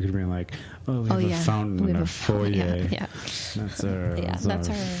water. You could have been like, "Oh, we have a fountain in our foyer." Yeah. That's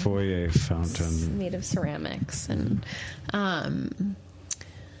our foyer fountain. It's made of ceramics, and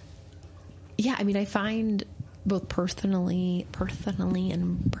yeah. I mean, I find both personally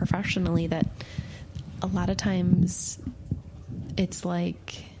and professionally that a lot of times it's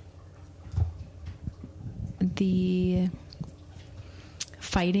like the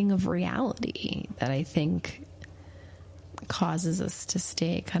fighting of reality that I think causes us to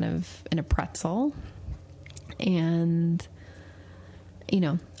stay kind of in a pretzel. And, you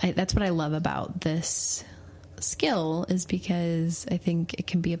know, that's what I love about this skill, is because I think it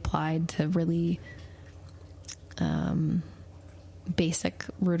can be applied to really basic,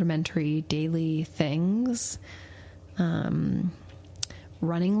 rudimentary, daily things. Running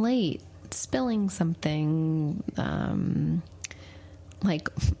late, spilling something, like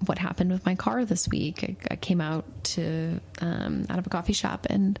what happened with my car this week. I came out out of a coffee shop,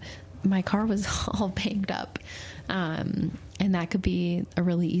 and my car was all banged up. And that could be a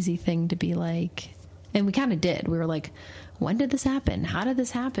really easy thing to be like, and we kind of did. We were like, when did this happen? How did this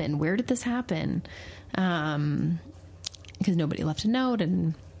happen? Where did this happen? Because nobody left a note,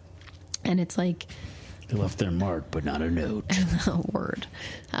 and it's like, they left their mark, but not a note. A word.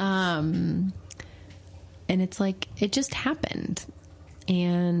 And it's like, it just happened.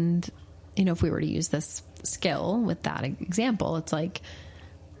 And if we were to use this skill with that example, it's like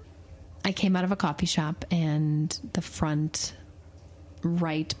I came out of a coffee shop and the front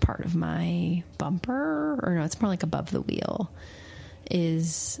right part of my bumper, or no, it's more like above the wheel,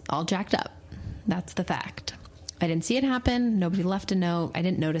 is all jacked up. That's the fact. I didn't see it happen. Nobody left a note. I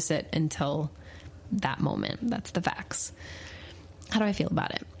didn't notice it until that moment. That's the facts. How do I feel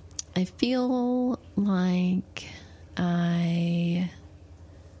about it? I feel like I'm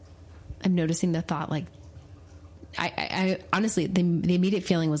noticing the thought, like, I honestly, the immediate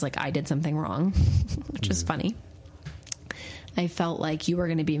feeling was like I did something wrong, which is funny. I felt like you were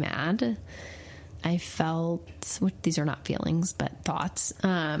going to be mad. I felt, these are not feelings, but thoughts.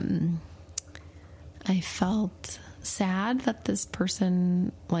 I felt sad that this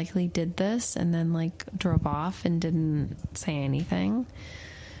person likely did this and then like drove off and didn't say anything.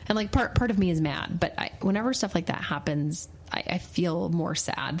 And like part of me is mad, but whenever stuff like that happens, I feel more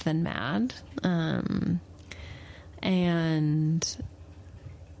sad than mad. And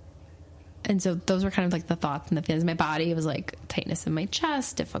so those were kind of like the thoughts and the feelings. My body was like tightness in my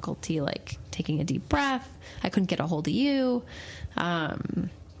chest, difficulty like taking a deep breath. I couldn't get a hold of you.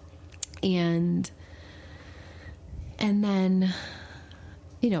 And then,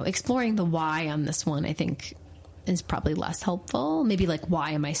 exploring the why on this one, I think is probably less helpful. Maybe like,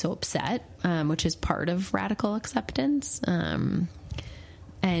 why am I so upset? Which is part of radical acceptance.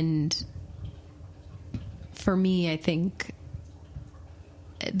 And for me, I think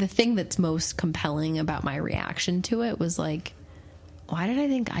the thing that's most compelling about my reaction to it was like, why did I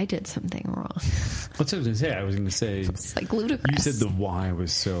think I did something wrong? That's what I was going to say. I was going to say, it's like ludicrous. You said the why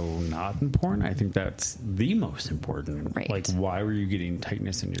was so not important. I think that's the most important. Right. Like, why were you getting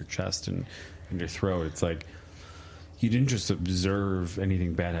tightness in your chest and in your throat? It's like, you didn't just observe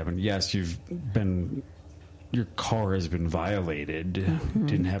anything bad happen. Yes, your car has been violated. Mm-hmm. It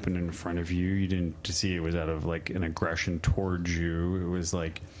didn't happen in front of you. You didn't see it was out of like an aggression towards you. It was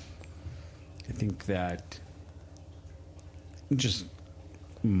like, I think that just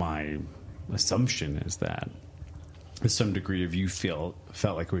my assumption is that to some degree of you felt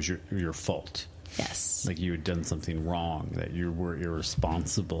like it was your fault. Yes. Like you had done something wrong, that you were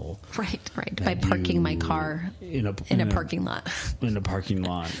irresponsible. Right. By parking my car in a parking lot. In a parking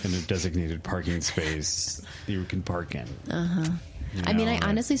lot, in a designated parking space you can park in. Uh-huh. I mean, I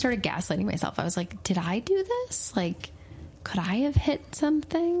honestly started gaslighting myself. I was like, did I do this? Like, could I have hit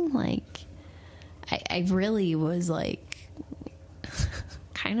something? Like, I really was like,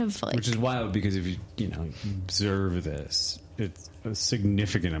 kind of like... Which is wild, because if you observe this, it's a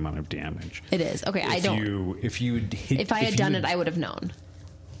significant amount of damage. It is. Okay, if I had done it, I would have known.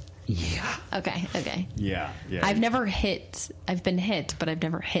 Yeah. Okay. Yeah. I've been hit, but I've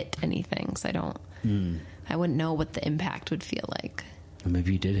never hit anything, so I wouldn't know what the impact would feel like. Well,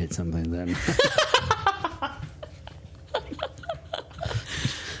 maybe you did hit something then.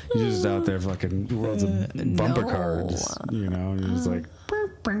 You're just out there fucking the world's a bumper cards, you're just like...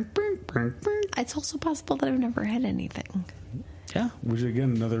 It's also possible that I've never hit anything. Yeah, which is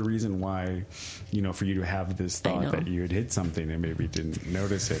again another reason why, for you to have this thought that you had hit something and maybe didn't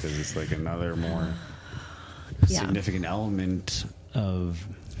notice it, is it's like another more significant element of,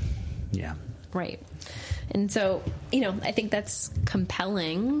 Right. And so, I think that's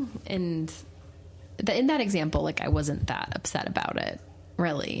compelling. And in that example, like, I wasn't that upset about it,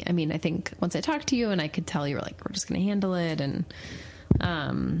 really. I mean, I think once I talked to you and I could tell you were like, we're just going to handle it. And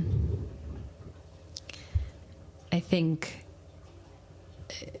I think...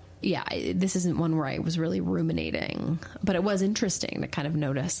 this isn't one where I was really ruminating, but it was interesting to kind of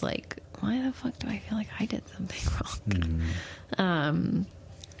notice, like, why the fuck do I feel like I did something wrong? Mm-hmm.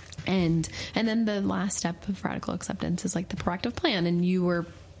 And then the last step of radical acceptance is like the proactive plan. And you were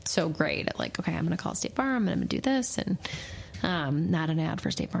so great at like, okay, I'm going to call State Farm and I'm going to do this. And, not an ad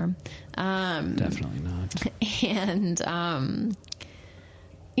for State Farm. Definitely not. And,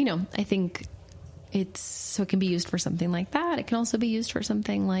 I think it can be used for something like that. It can also be used for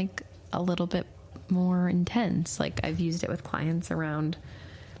something like a little bit more intense. Like I've used it with clients around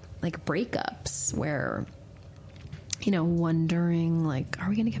like breakups where, wondering like, are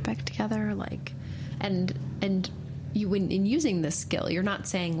we going to get back together? Like, and you, in using this skill, you're not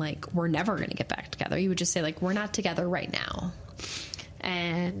saying like, we're never going to get back together. You would just say like, we're not together right now.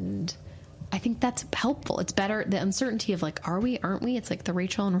 And I think that's helpful. It's better. The uncertainty of like, are we, aren't we? It's like the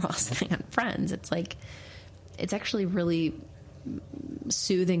Rachel and Ross thing on Friends. It's like, it's actually really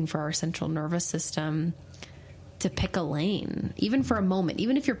soothing for our central nervous system to pick a lane, even for a moment.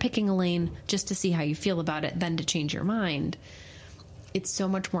 Even if you're picking a lane just to see how you feel about it, then to change your mind, it's so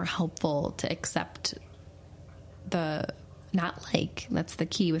much more helpful to accept the not like. That's the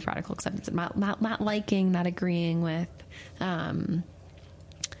key with radical acceptance. Not liking, not agreeing with.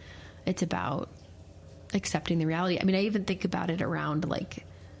 It's about accepting the reality. I mean, I even think about it around like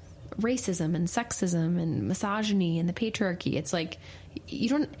racism and sexism and misogyny and the patriarchy. It's like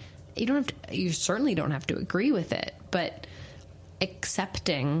you certainly don't have to agree with it, but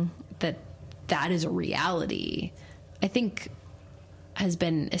accepting that is a reality, I think, has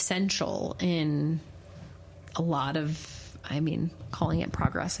been essential in a lot of, I mean, calling it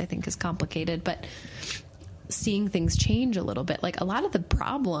progress, I think, is complicated, but seeing things change a little bit. Like, a lot of the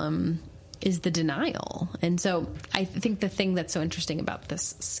problem is the denial. And so I think the thing that's so interesting about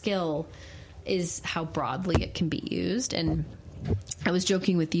this skill is how broadly it can be used. And I was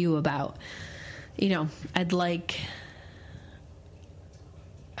joking with you about, you know, I'd like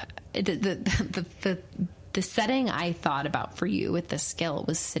the setting I thought about for you with this skill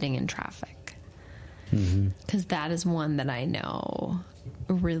was sitting in traffic. Because that is one that I know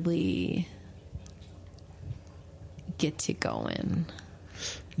really gets you going.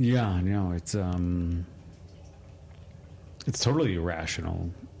 Yeah, no, it's totally irrational.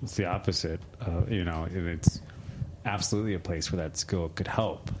 It's the opposite, you know, and it's absolutely a place where that skill could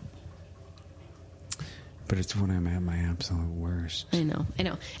help. But it's when I'm at my absolute worst. I know.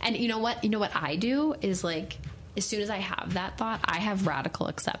 And you know what? You know what I do is, like, as soon as I have that thought, I have radical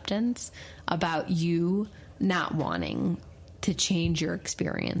acceptance about you not wanting to change your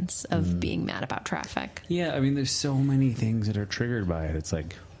experience of being mad about traffic. Yeah, I mean, there's so many things that are triggered by it. It's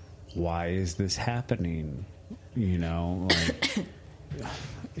like, why is this happening? You know, like,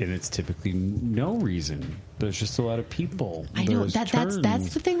 and it's typically no reason. There's just a lot of people. I know that's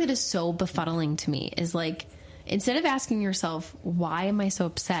the thing that is so befuddling to me, is like, instead of asking yourself, why am I so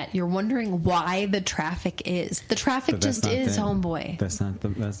upset? You're wondering why the traffic is. The traffic just is, homeboy. That's not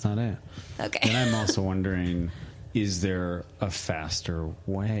it. Okay. And I'm also wondering, is there a faster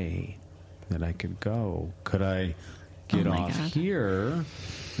way that I could go? Could I get off here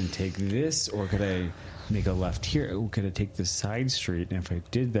and take this, or could I make a left here? Could I take the side street? And if I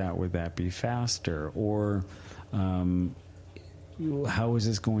did that, would that be faster? Or how is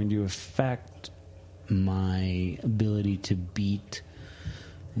this going to affect my ability to beat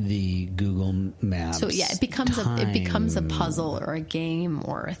the Google Maps? So yeah, it becomes a puzzle or a game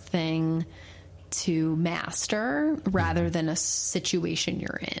or a thing to master rather than a situation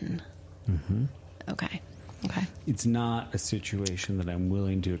you're in. Okay. It's not a situation that I'm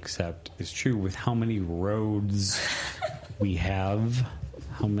willing to accept is true with how many roads we have,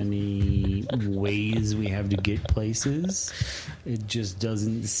 how many ways we have to get places. It just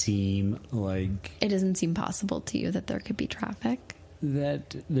doesn't seem like... It doesn't seem possible to you that there could be traffic?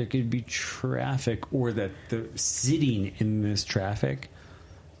 That there could be traffic, or that the sitting in this traffic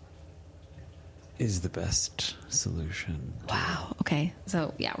is the best solution. Wow. Okay.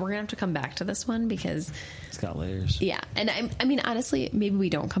 So yeah, we're gonna have to come back to this one because it's got layers. Yeah. And I mean, honestly, maybe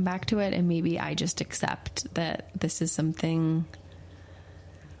we don't come back to it, and maybe I just accept that this is something,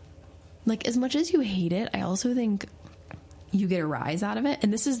 like, as much as you hate it, I also think you get a rise out of it.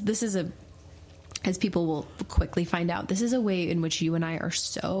 And this is a, as people will quickly find out, this is a way in which you and I are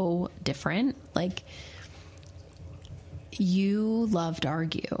so different. Like, you love to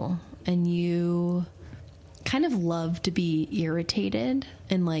argue, and you kind of love to be irritated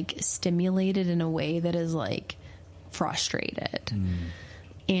and, like, stimulated in a way that is, like, frustrated.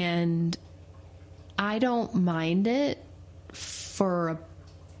 And I don't mind it for a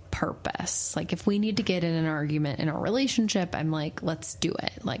purpose. Like, if we need to get in an argument in our relationship, I'm like, let's do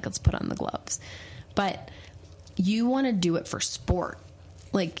it. Like, let's put on the gloves. But you want to do it for sport.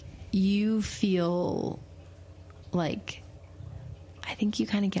 Like, you feel like, I think you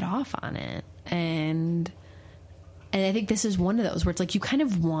kind of get off on it. And I think this is one of those where it's like, you kind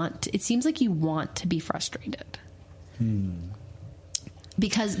of want, it seems like you want to be frustrated.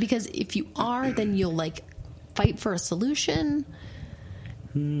 Because if you are, then you'll, like, fight for a solution.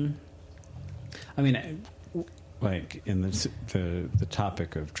 I mean, like, in the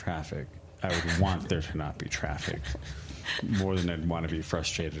topic of traffic, I would want there to not be traffic more than I'd want to be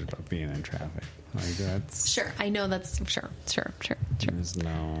frustrated about being in traffic. Like, that's... Sure. I know that's... Sure. There's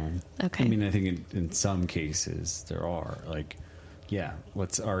no... Okay. I mean, I think in some cases there are. Like, yeah,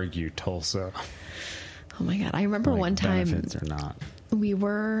 let's argue Tulsa. Oh my God. I remember, like, one time... benefits or not. We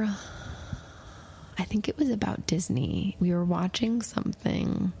were... I think it was about Disney. We were watching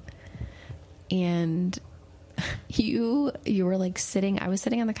something, and you were, like, sitting... I was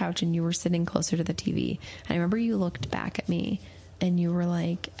sitting on the couch, and you were sitting closer to the TV. And I remember you looked back at me, and you were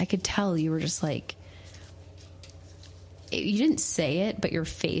like... I could tell you were just like... You didn't say it, but your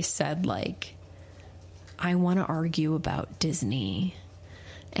face said, like, I want to argue about Disney.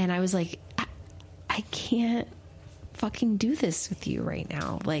 And I was like, I can't fucking do this with you right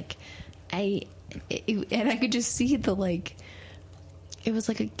now. Like, and I could just see the, like, it was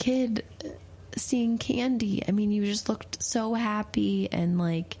like a kid seeing candy. I mean, you just looked so happy and,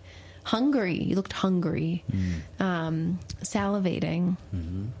 like, hungry. You looked hungry, salivating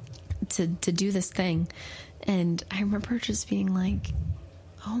to do this thing. And I remember just being like,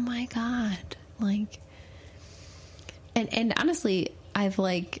 oh my God. Like, and honestly, I've,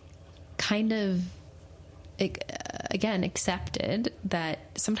 like, kind of, again, accepted that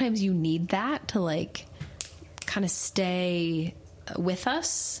sometimes you need that to, like, kind of stay with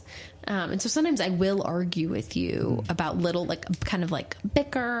us. And so sometimes I will argue with you about little, like, kind of like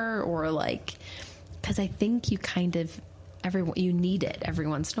bicker or, like, because I think you kind of, you need it every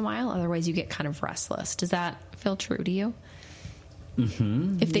once in a while. Otherwise you get kind of restless. Does that feel true to you?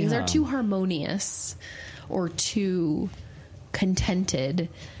 Mm-hmm. If things are too harmonious or too contented,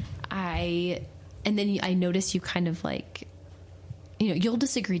 and then I notice you kind of, like, you know, you'll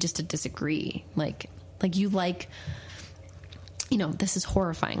disagree just to disagree. Like you, like, you know, this is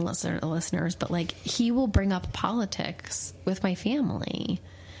horrifying, listeners, but, like, he will bring up politics with my family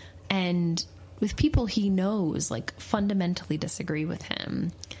and with people he knows, like, fundamentally disagree with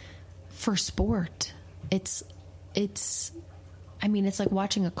him for sport. It's I mean, it's like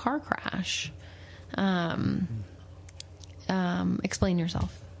watching a car crash. Explain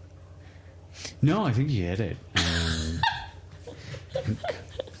yourself. No, I think you hit it.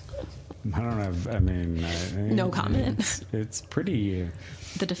 I don't have, I mean... no comment. It's pretty...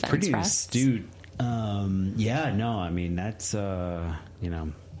 The defense pretty rests. Astute. Yeah, no, I mean, that's, you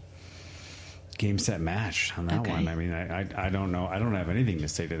know, game, set, match on that one. I mean, I don't know. I don't have anything to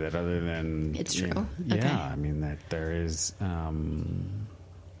say to that other than... It's true. Yeah, I mean, that there is... you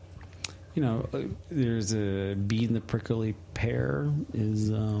know, there's a bee in the prickly pear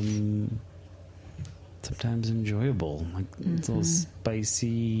is sometimes enjoyable. Like, it's a little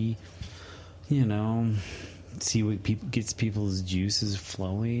spicy, you know, see what gets people's juices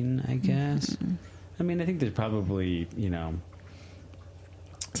flowing, I guess. I mean, I think there's probably, you know,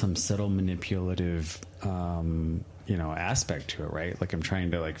 some subtle manipulative, you know, aspect to it, right? Like, I'm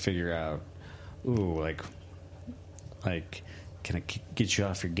trying to, like, figure out, like, can I get you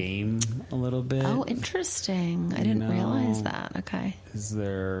off your game a little bit? Oh, interesting. I didn't realize that. Okay. Is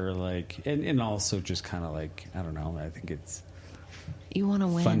there, like, and also just kind of, like, I don't know, I think it's... You want to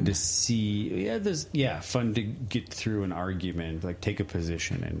win. Fun to see. Fun to get through an argument, like, take a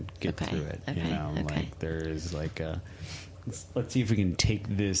position and get through it. You know, like, there is, like, let's see if we can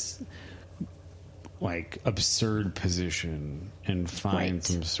take this, like, absurd position and find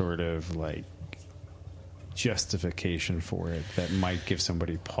some sort of, like, justification for it that might give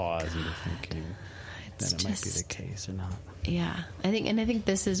somebody pause into thinking that it might be the case or not. Yeah, I think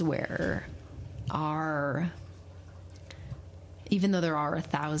this is where even though there are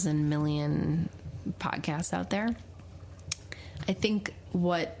 1,000 million podcasts out there, I think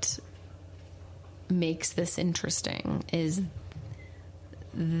what makes this interesting is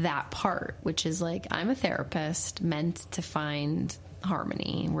that part, which is, like, I'm a therapist meant to find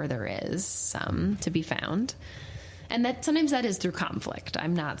harmony where there is some to be found, and that sometimes that is through conflict.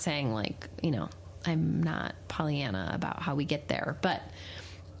 I'm not saying, like, you know, I'm not Pollyanna about how we get there, but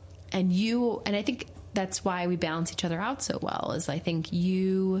and I think that's why we balance each other out so well, is I think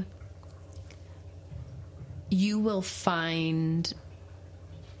you will find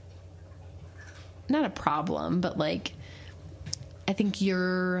not a problem, but, like, I think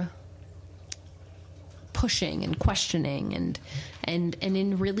you're pushing and questioning and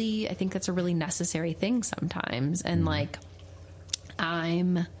in really, I think that's a really necessary thing sometimes. And like,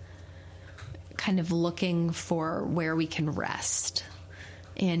 I'm kind of looking for where we can rest,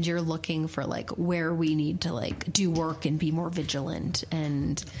 and you're looking for, like, where we need to, like, do work and be more vigilant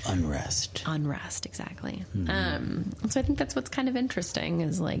and unrest. Exactly. So I think that's what's kind of interesting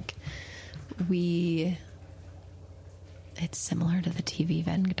is, like, it's similar to the TV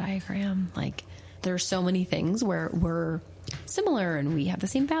Venn diagram. Like, there are so many things where we're similar and we have the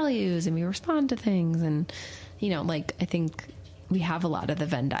same values and we respond to things. And, you know, like, I think we have a lot of the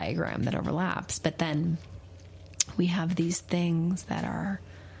Venn diagram that overlaps, but then we have these things that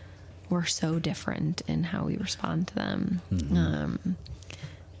we're so different in how we respond to them.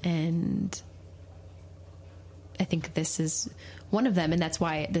 And I think this is one of them. And that's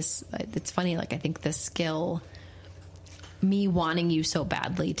why it's funny. Like, I think this skill, me wanting you so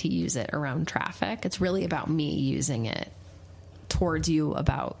badly to use it around traffic, it's really about me using it towards you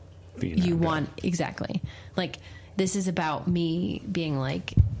about you want. Exactly. Like, this is about me being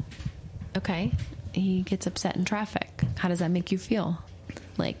like, okay, he gets upset in traffic. How does that make you feel?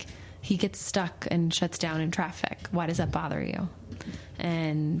 Like, he gets stuck and shuts down in traffic. Why does that bother you?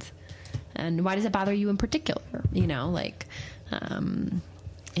 And why does it bother you in particular? You know, like, and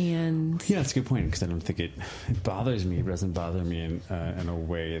yeah, that's a good point, because I don't think it bothers me. It doesn't bother me in a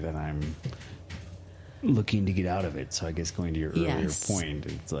way that I'm looking to get out of it. So I guess going to your earlier point,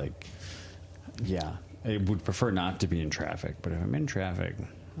 it's like, yeah, I would prefer not to be in traffic, but if I'm in traffic,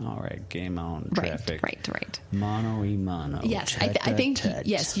 all right, game on, traffic. Right. Mono y mono. Yes, I think,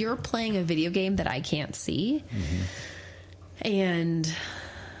 yes, you're playing a video game that I can't see. Mm-hmm. And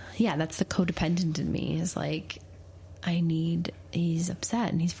yeah, that's the codependent in me, is like, he's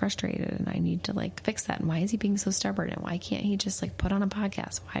upset and he's frustrated and I need to like fix that. And why is he being so stubborn? And why can't he just like put on a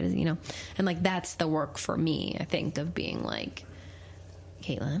podcast? Why does he, and like, that's the work for me, I think, of being like,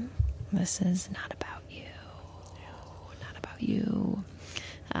 Caitlin, this is not about you. Not about you.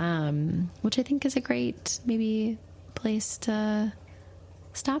 Which I think is a great maybe place to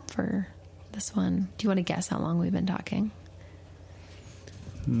stop for this one. Do you want to guess how long we've been talking?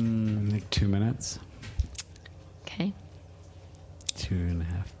 Like 2 minutes. Okay. 2.5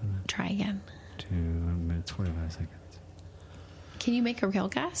 minutes. Try again. 2 minutes, 45 seconds. Can you make a real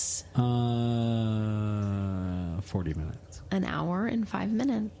guess? 40 minutes. An hour and 5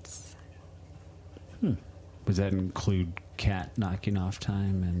 minutes. Does that include cat knocking off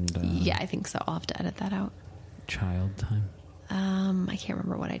time and yeah, I think so. I'll have to edit that out. Child time? I can't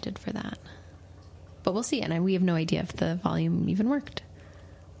remember what I did for that, but we'll see. And we have no idea if the volume even worked.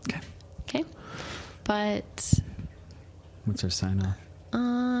 Okay. But what's our sign off?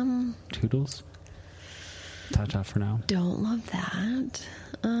 Toodles? Ta-ta for now? Don't love that.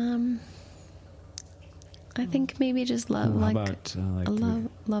 I think maybe just love, love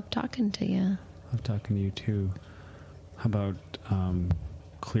talking to you. Love talking to you too. How about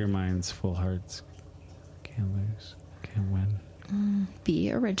clear minds, full hearts, can't lose, can't win.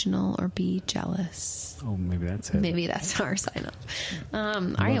 Be original or be jealous. Oh, maybe that's it. Maybe that's our sign up. All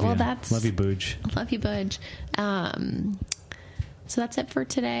right. Well, that's love you, Booj. Love you, Booj. So that's it for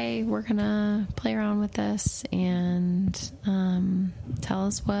today. We're gonna play around with this and tell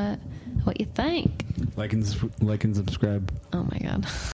us what you think. Like and subscribe. Oh my god.